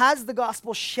has the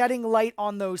gospel shedding light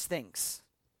on those things.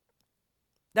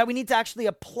 that we need to actually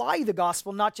apply the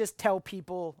gospel, not just tell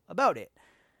people about it.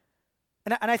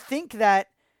 And I think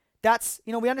that's,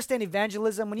 we understand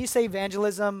evangelism. When you say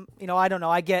evangelism, I don't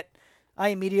know, I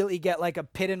immediately get like a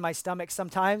pit in my stomach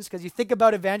sometimes, because you think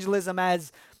about evangelism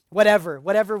as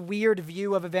whatever weird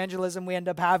view of evangelism we end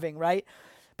up having, right?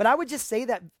 But I would just say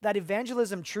that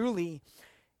evangelism truly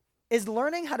is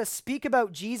learning how to speak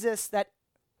about Jesus that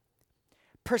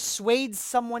persuades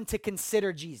someone to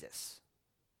consider Jesus.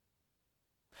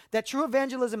 That true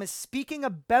evangelism is speaking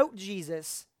about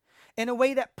Jesus in a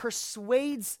way that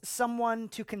persuades someone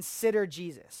to consider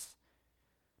Jesus.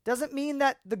 Doesn't mean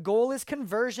that the goal is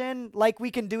conversion, like we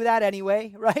can do that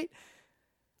anyway, right?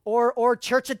 Or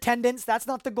church attendance. That's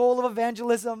not the goal of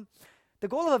evangelism. The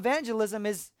goal of evangelism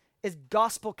is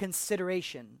gospel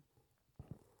consideration.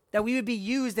 That we would be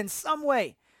used in some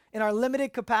way in our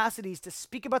limited capacities to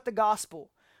speak about the gospel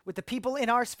with the people in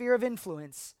our sphere of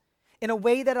influence in a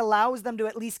way that allows them to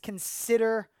at least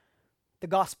consider the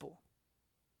gospel.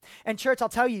 And church, I'll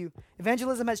tell you,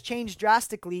 evangelism has changed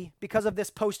drastically because of this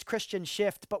post-Christian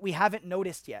shift, but we haven't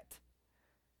noticed yet.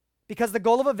 Because the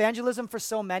goal of evangelism for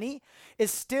so many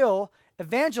is still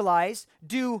evangelize,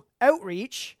 do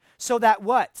outreach, so that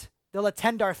what? They'll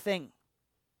attend our thing,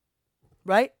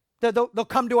 right? They'll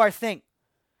come to our thing.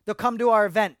 They'll come to our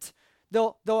event.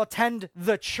 They'll attend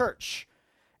the church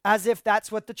as if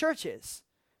that's what the church is.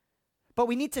 But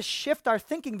we need to shift our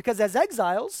thinking, because as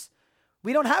exiles,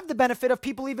 we don't have the benefit of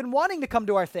people even wanting to come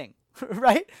to our thing,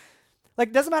 right? Like,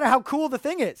 it doesn't matter how cool the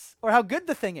thing is or how good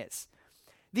the thing is.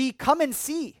 The come and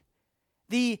see,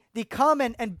 the come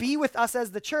and be with us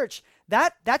as the church,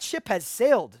 that ship has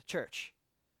sailed, church.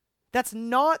 That's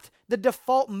not the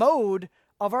default mode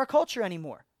of our culture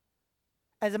anymore.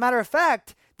 As a matter of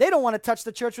fact, they don't want to touch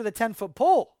the church with a 10-foot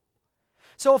pole.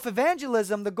 So if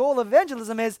the goal of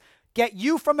evangelism is get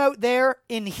you from out there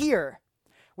in here,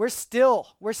 we're still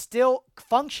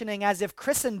functioning as if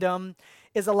Christendom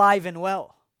is alive and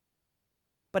well.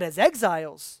 But as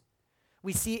exiles,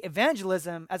 we see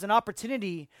evangelism as an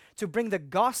opportunity to bring the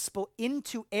gospel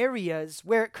into areas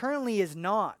where it currently is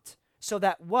not, so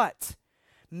that what?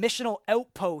 Missional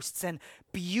outposts and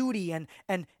beauty and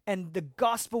the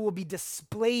gospel will be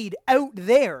displayed out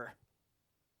there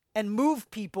and move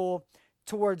people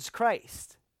towards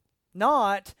Christ,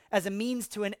 not as a means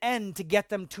to an end to get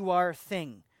them to our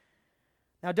thing.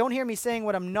 Now, don't hear me saying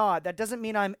what I'm not. That doesn't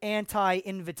mean I'm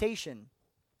anti-invitation.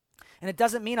 And it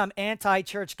doesn't mean I'm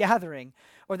anti-church gathering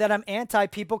or that I'm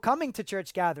anti-people coming to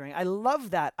church gathering. I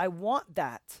love that. I want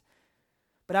that.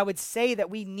 But I would say that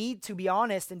we need to be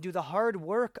honest and do the hard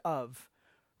work of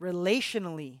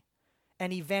relationally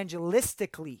and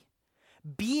evangelistically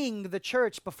being the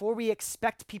church before we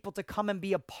expect people to come and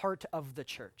be a part of the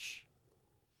church.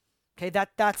 Okay,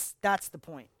 that's the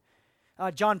point.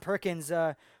 John Perkins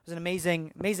was an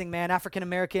amazing man,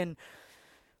 African-American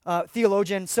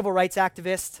theologian, civil rights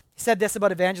activist. He said this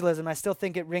about evangelism. I still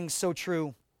think it rings so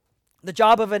true. The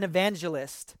job of an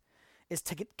evangelist is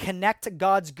to connect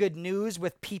God's good news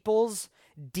with people's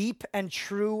deep and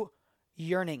true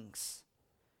yearnings.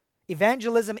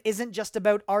 Evangelism isn't just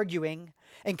about arguing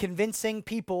and convincing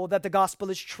people that the gospel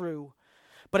is true,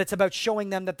 but it's about showing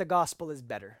them that the gospel is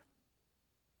better.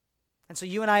 And so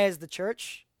you and I as the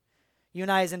church, you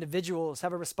and I as individuals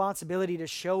have a responsibility to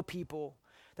show people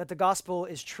that the gospel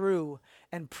is true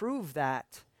and prove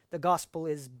that the gospel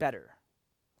is better.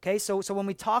 Okay, so when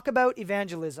we talk about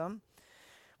evangelism,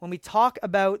 when we talk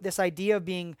about this idea of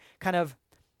being kind of,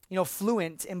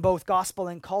 fluent in both gospel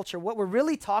and culture, what we're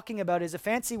really talking about is a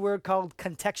fancy word called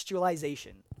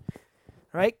contextualization,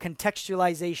 right?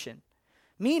 Contextualization.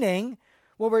 Meaning,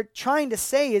 what we're trying to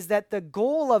say is that the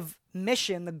goal of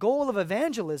mission, the goal of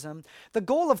evangelism, the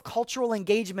goal of cultural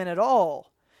engagement at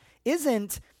all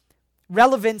isn't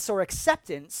relevance or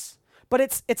acceptance, but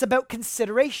it's about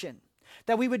consideration.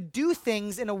 That we would do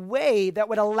things in a way that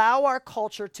would allow our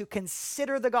culture to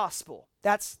consider the gospel.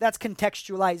 That's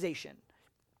contextualization.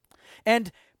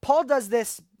 And Paul does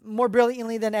this more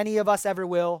brilliantly than any of us ever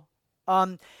will.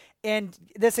 And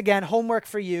this, again, homework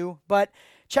for you, but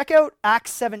check out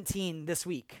Acts 17 this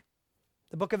week.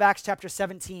 The book of Acts chapter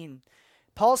 17.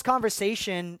 Paul's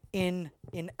conversation in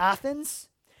Athens,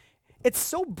 it's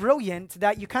so brilliant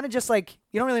that you kind of just you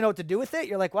don't really know what to do with it.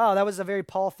 You're like, wow, that was a very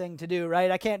Paul thing to do, right?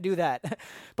 I can't do that.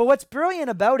 But what's brilliant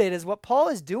about it is what Paul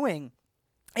is doing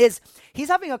is he's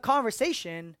having a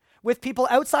conversation with people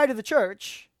outside of the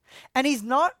church, and he's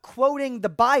not quoting the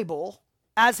Bible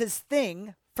as his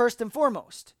thing first and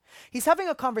foremost. He's having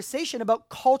a conversation about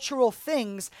cultural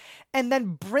things and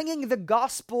then bringing the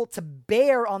gospel to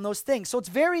bear on those things. So it's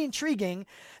very intriguing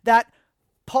that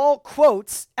Paul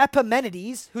quotes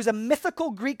Epimenides, who's a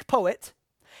mythical Greek poet,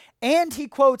 and he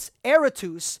quotes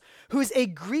Aratus,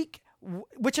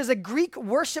 which is a Greek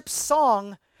worship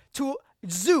song to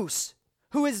Zeus,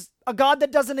 who is a god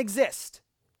that doesn't exist.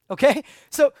 Okay?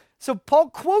 So Paul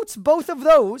quotes both of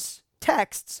those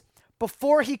texts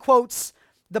before he quotes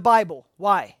the Bible.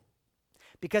 Why?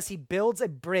 Because he builds a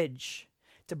bridge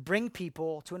to bring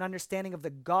people to an understanding of the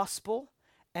gospel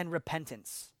and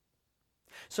repentance.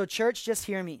 So church, just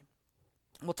hear me.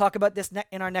 We'll talk about this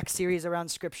in our next series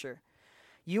around Scripture.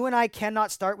 You and I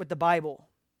cannot start with the Bible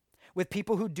with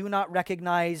people who do not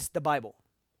recognize the Bible,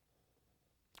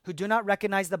 who do not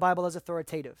recognize the Bible as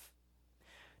authoritative.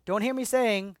 Don't hear me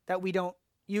saying that we don't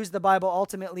use the Bible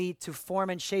ultimately to form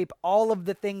and shape all of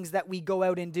the things that we go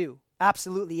out and do.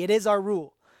 Absolutely. It is our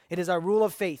rule. It is our rule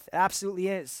of faith. It absolutely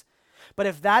is. But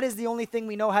if that is the only thing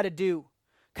we know how to do,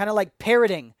 kind of like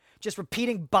parroting, just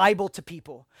repeating Bible to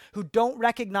people who don't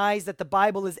recognize that the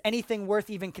Bible is anything worth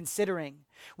even considering,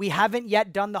 we haven't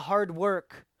yet done the hard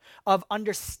work of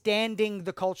understanding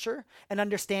the culture and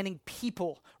understanding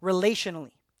people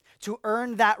relationally to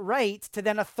earn that right to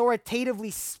then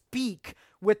authoritatively speak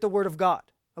with the Word of God.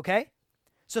 Okay?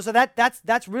 So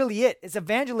that's really it. It's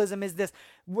evangelism is this.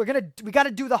 We got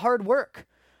to do the hard work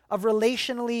of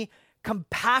relationally,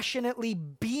 compassionately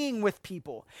being with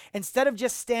people instead of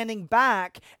just standing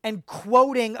back and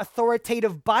quoting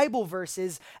authoritative Bible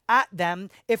verses at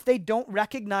them if they don't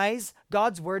recognize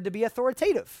God's word to be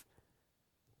authoritative.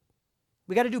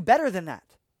 We got to do better than that.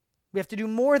 We have to do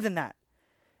more than that.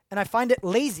 And I find it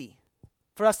lazy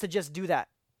for us to just do that.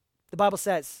 The Bible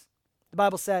says, the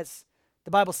Bible says,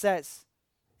 the Bible says.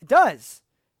 It does.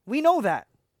 We know that.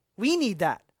 We need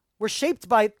that. We're shaped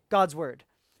by God's word,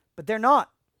 but they're not.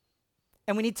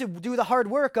 And we need to do the hard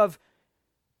work of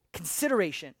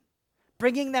consideration,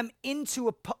 bringing them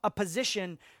into a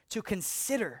position to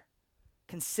consider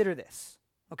this.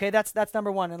 Okay, that's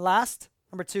number one. And last,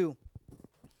 number two,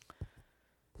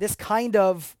 this kind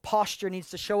of posture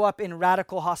needs to show up in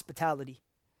radical hospitality.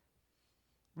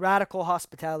 Radical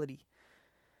hospitality.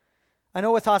 I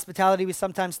know with hospitality, we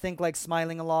sometimes think like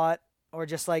smiling a lot or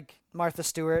just like Martha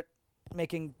Stewart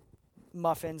making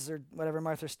muffins or whatever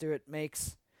Martha Stewart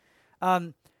makes.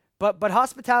 But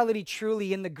hospitality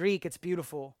truly in the Greek, it's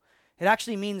beautiful. It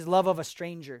actually means love of a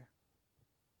stranger.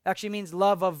 It actually means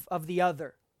love of the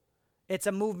other. It's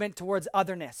a movement towards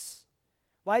otherness.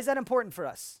 Why is that important for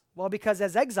us? Well, because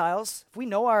as exiles, if we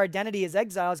know our identity as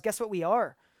exiles, guess what we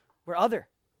are? We're other.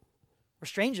 We're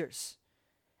strangers.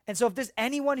 And so if there's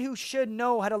anyone who should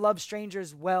know how to love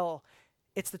strangers well,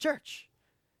 it's the church.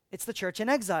 It's the church in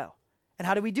exile. And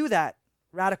how do we do that?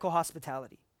 Radical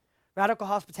hospitality. Radical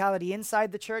hospitality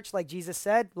inside the church, like Jesus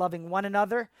said, loving one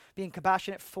another, being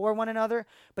compassionate for one another,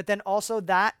 but then also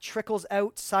that trickles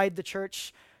outside the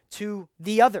church to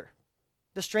the other,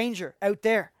 the stranger out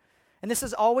there. And this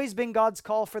has always been God's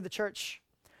call for the church.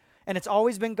 And it's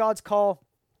always been God's call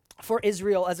for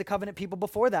Israel as a covenant people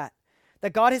before that.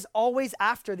 That God is always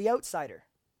after the outsider.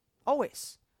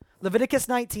 Always. Leviticus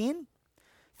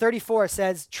 19:34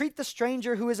 says, treat the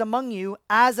stranger who is among you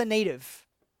as a native.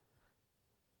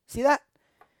 See that?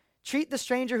 Treat the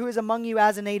stranger who is among you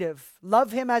as a native.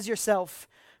 Love him as yourself.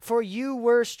 For you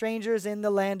were strangers in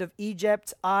the land of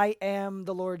Egypt. I am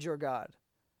the Lord your God.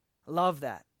 Love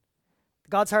that.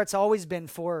 God's heart's always been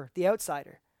for the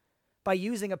outsider by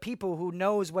using a people who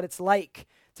knows what it's like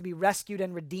to be rescued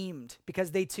and redeemed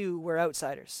because they too were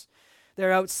outsiders.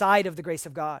 They're outside of the grace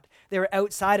of God. They were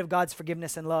outside of God's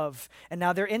forgiveness and love, and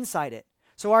now they're inside it.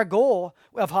 So our goal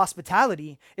of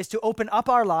hospitality is to open up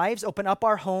our lives, open up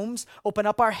our homes, open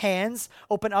up our hands,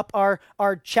 open up our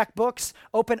checkbooks,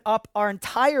 open up our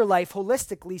entire life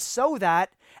holistically so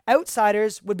that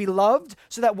outsiders would be loved,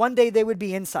 so that one day they would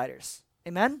be insiders.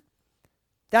 Amen?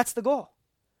 That's the goal.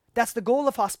 That's the goal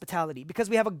of hospitality because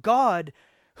we have a God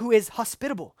who is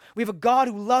hospitable. We have a God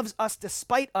who loves us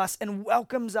despite us and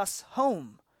welcomes us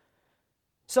home.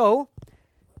 So,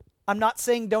 I'm not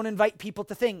saying don't invite people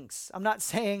to things. I'm not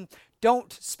saying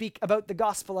don't speak about the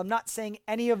gospel. I'm not saying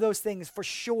any of those things for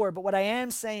sure. But what I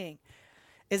am saying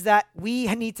is that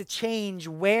we need to change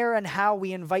where and how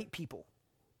we invite people.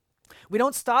 We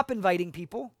don't stop inviting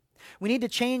people. We need to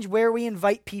change where we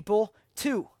invite people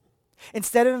to.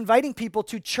 Instead of inviting people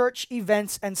to church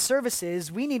events and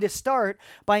services, we need to start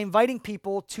by inviting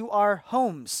people to our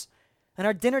homes and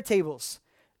our dinner tables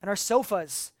and our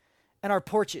sofas and our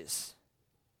porches.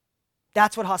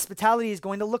 That's what hospitality is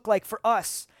going to look like for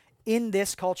us in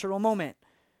this cultural moment.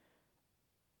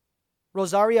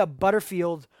 Rosaria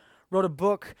Butterfield wrote a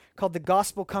book called The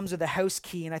Gospel Comes with a House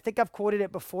Key, and I think I've quoted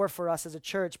it before for us as a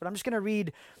church, but I'm just going to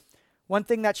read one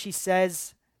thing that she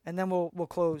says and then we'll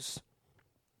close.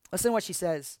 Listen to what she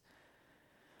says.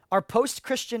 Our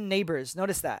post-Christian neighbors,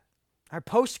 notice that. Our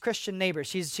post-Christian neighbors,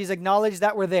 she's acknowledged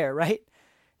that we're there, right?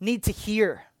 Need to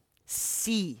hear,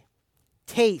 see,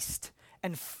 taste,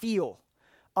 and feel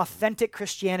authentic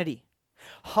Christianity.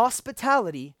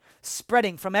 Hospitality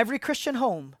spreading from every Christian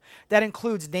home that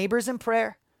includes neighbors in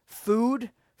prayer, food,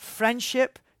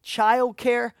 friendship,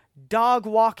 childcare, dog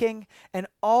walking, and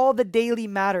all the daily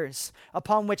matters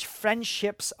upon which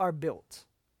friendships are built.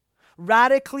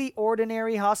 Radically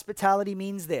ordinary hospitality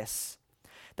means this,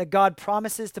 that God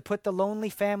promises to put the lonely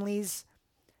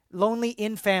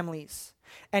in families,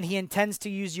 and he intends to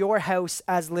use your house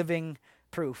as living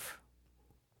proof.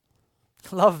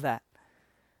 Love that.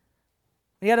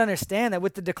 You got to understand that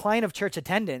with the decline of church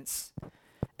attendance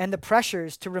and the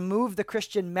pressures to remove the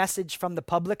Christian message from the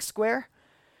public square,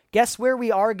 guess where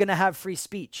we are going to have free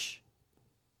speech?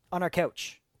 On our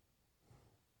couch,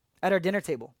 at our dinner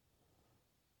table,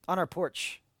 on our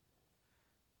porch.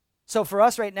 So for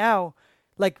us right now,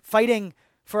 like fighting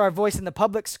for our voice in the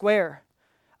public square,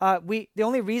 the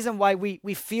only reason why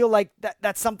we feel like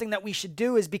that's something that we should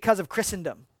do is because of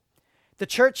Christendom. The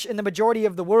church in the majority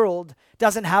of the world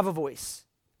doesn't have a voice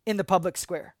in the public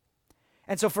square.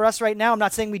 And so for us right now, I'm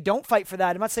not saying we don't fight for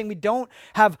that. I'm not saying we don't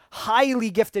have highly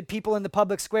gifted people in the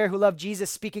public square who love Jesus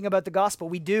speaking about the gospel.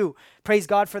 We do. Praise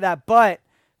God for that. But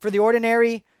for the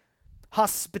ordinary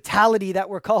hospitality that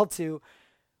we're called to,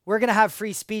 we're going to have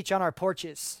free speech on our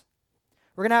porches.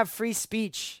 We're going to have free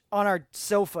speech on our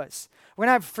sofas. We're going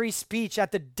to have free speech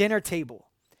at the dinner table.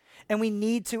 And we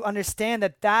need to understand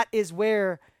that that is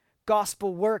where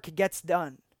gospel work gets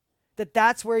done.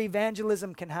 That's where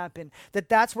evangelism can happen,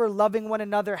 that's where loving one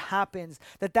another happens,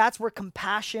 that's where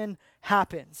compassion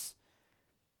happens.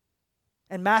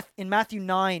 And in Matthew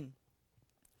 9,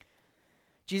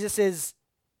 Jesus is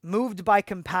moved by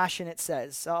compassion, it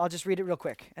says. So I'll just read it real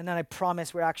quick, and then I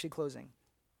promise we're actually closing.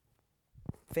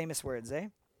 Famous words, eh?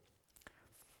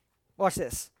 Watch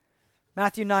this.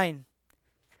 Matthew 9.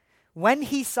 When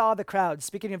he saw the crowds,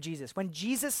 speaking of Jesus, when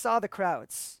Jesus saw the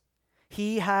crowds,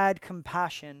 he had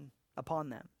compassion upon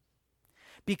them,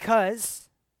 because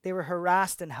they were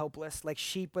harassed and helpless, like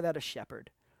sheep without a shepherd.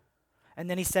 And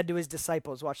then he said to his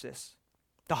disciples, watch this,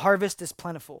 the harvest is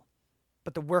plentiful,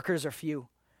 but the workers are few.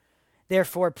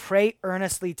 Therefore, pray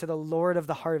earnestly to the Lord of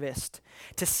the harvest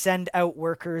to send out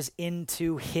workers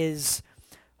into his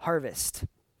harvest.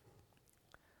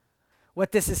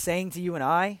 What this is saying to you and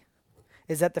I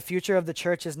is that the future of the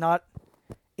church is not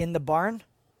in the barn,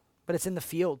 but it's in the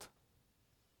field.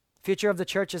 Future of the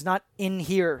church is not in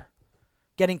here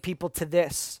getting people to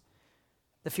this.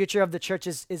 The future of the church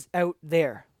is out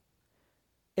there.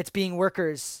 It's being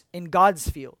workers in God's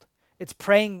field. It's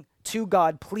praying to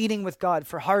God, pleading with God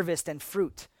for harvest and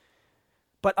fruit.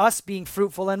 But us being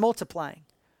fruitful and multiplying.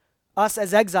 Us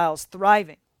as exiles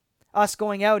thriving. Us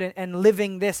going out and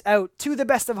living this out to the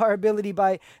best of our ability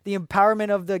by the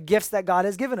empowerment of the gifts that God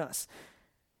has given us.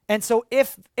 And so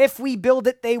if we build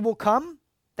it, they will come.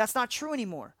 That's not true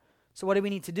anymore. So what do we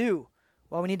need to do?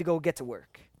 Well, we need to go get to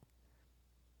work.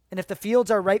 And if the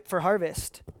fields are ripe for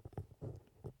harvest,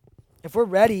 if we're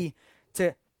ready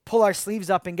to pull our sleeves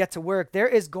up and get to work, there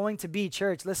is going to be,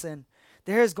 church, listen,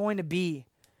 there is going to be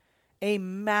a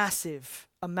massive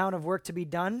amount of work to be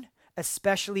done,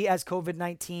 especially as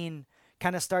COVID-19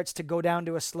 kind of starts to go down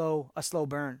to a slow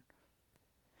burn.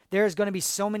 There is going to be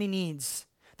so many needs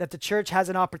that the church has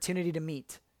an opportunity to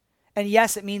meet. And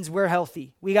yes, it means we're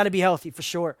healthy. We got to be healthy for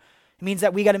sure. It means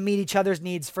that we got to meet each other's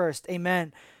needs first.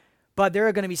 Amen. But there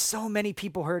are going to be so many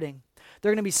people hurting.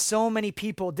 There are going to be so many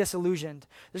people disillusioned.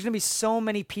 There's going to be so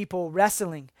many people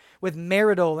wrestling with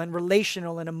marital and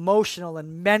relational and emotional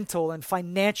and mental and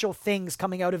financial things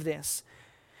coming out of this.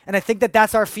 And I think that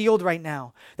that's our field right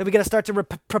now, that we got to start to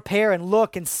prepare and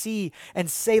look and see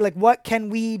and say, like, what can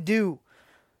we do?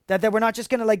 That we're not just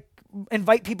going to like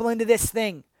invite people into this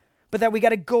thing, but that we got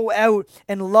to go out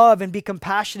and love and be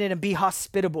compassionate and be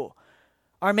hospitable.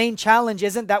 Our main challenge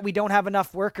isn't that we don't have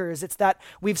enough workers. It's that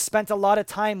we've spent a lot of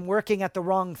time working at the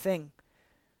wrong thing.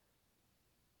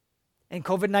 And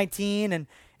COVID-19 and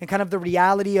kind of the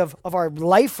reality of our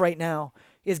life right now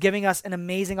is giving us an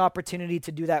amazing opportunity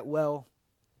to do that well.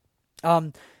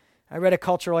 I read a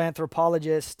cultural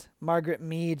anthropologist, Margaret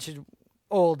Mead, she's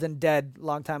old and dead a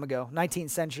long time ago,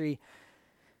 19th century.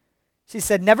 She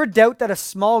said, never doubt that a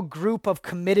small group of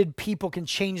committed people can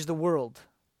change the world.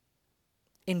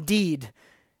 Indeed,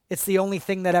 it's the only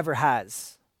thing that ever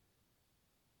has.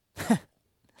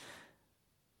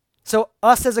 So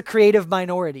us as a creative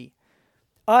minority,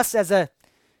 us as a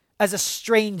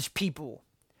strange people,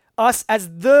 us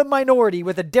as the minority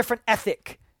with a different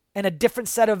ethic and a different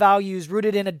set of values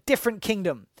rooted in a different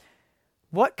kingdom.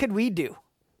 What could we do?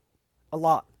 A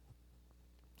lot.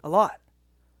 A lot.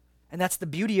 And that's the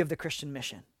beauty of the Christian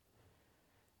mission.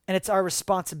 And it's our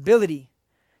responsibility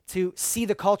to see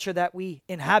the culture that we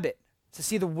inhabit, to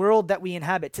see the world that we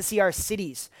inhabit, to see our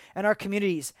cities and our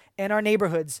communities and our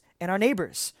neighborhoods and our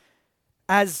neighbors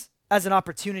as an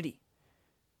opportunity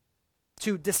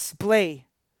to display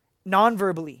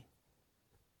non-verbally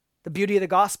the beauty of the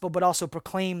gospel, but also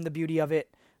proclaim the beauty of it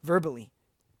verbally.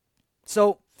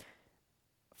 So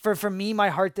for me, my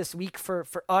heart this week, for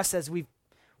us as we've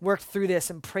worked through this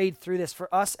and prayed through this,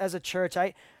 for us as a church,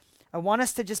 I want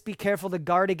us to just be careful to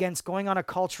guard against going on a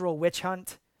cultural witch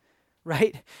hunt,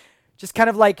 right? Just kind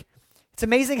of like, it's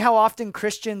amazing how often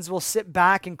Christians will sit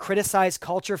back and criticize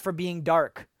culture for being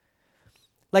dark.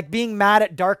 Like being mad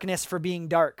at darkness for being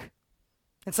dark.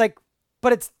 It's like,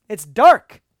 but it's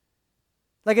dark.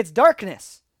 Like it's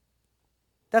darkness.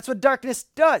 That's what darkness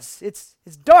does. It's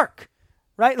dark,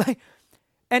 right? Like,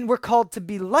 and we're called to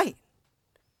be light.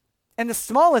 And the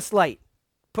smallest light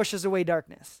pushes away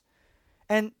darkness.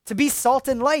 And to be salt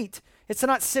and light, it's to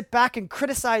not sit back and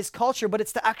criticize culture, but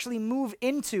it's to actually move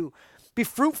into, be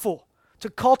fruitful, to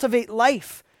cultivate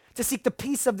life, to seek the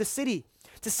peace of the city,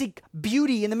 to seek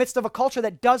beauty in the midst of a culture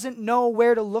that doesn't know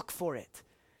where to look for it.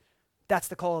 That's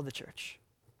the call of the church.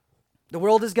 The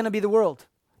world is going to be the world.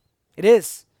 It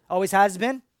is. Always has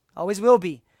been. Always will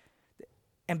be.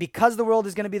 And because the world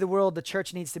is going to be the world, the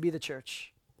church needs to be the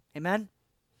church. Amen?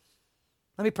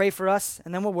 Let me pray for us,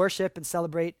 and then we'll worship and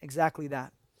celebrate exactly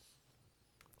that.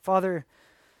 Father,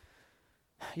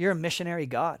 you're a missionary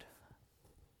God.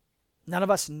 None of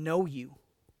us know you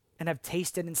and have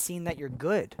tasted and seen that you're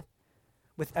good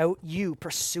without you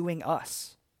pursuing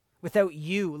us, without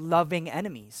you loving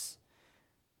enemies,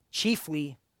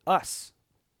 chiefly us,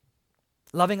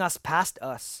 loving us past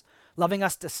us, loving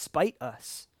us despite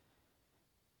us.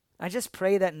 I just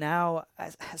pray that now,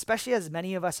 especially as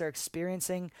many of us are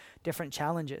experiencing different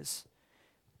challenges,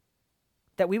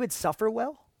 that we would suffer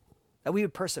well, that we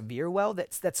would persevere well,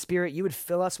 that Spirit, you would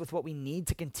fill us with what we need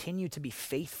to continue to be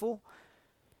faithful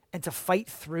and to fight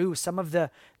through some of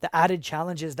the added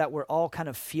challenges that we're all kind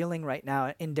of feeling right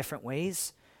now in different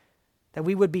ways, that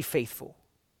we would be faithful.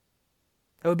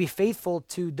 That would be faithful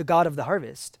to the God of the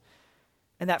harvest,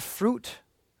 and that fruit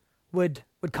would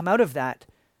come out of that,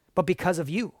 but because of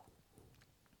you.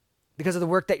 Because of the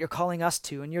work that you're calling us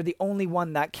to, and you're the only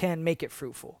one that can make it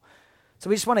fruitful. So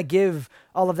we just want to give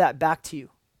all of that back to you.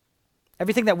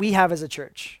 Everything that we have as a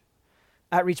church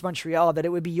at Reach Montreal, that it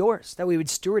would be yours, that we would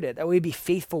steward it, that we would be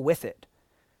faithful with it.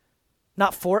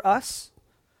 Not for us,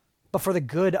 but for the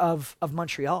good of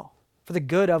Montreal, for the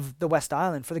good of the West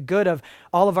Island, for the good of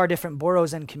all of our different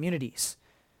boroughs and communities.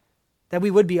 That we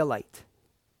would be a light,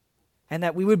 and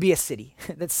that we would be a city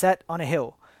that's set on a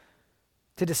hill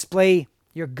to display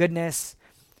your goodness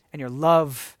and your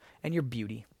love and your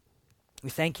beauty. We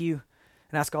thank you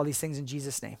and ask all these things in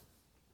Jesus' name.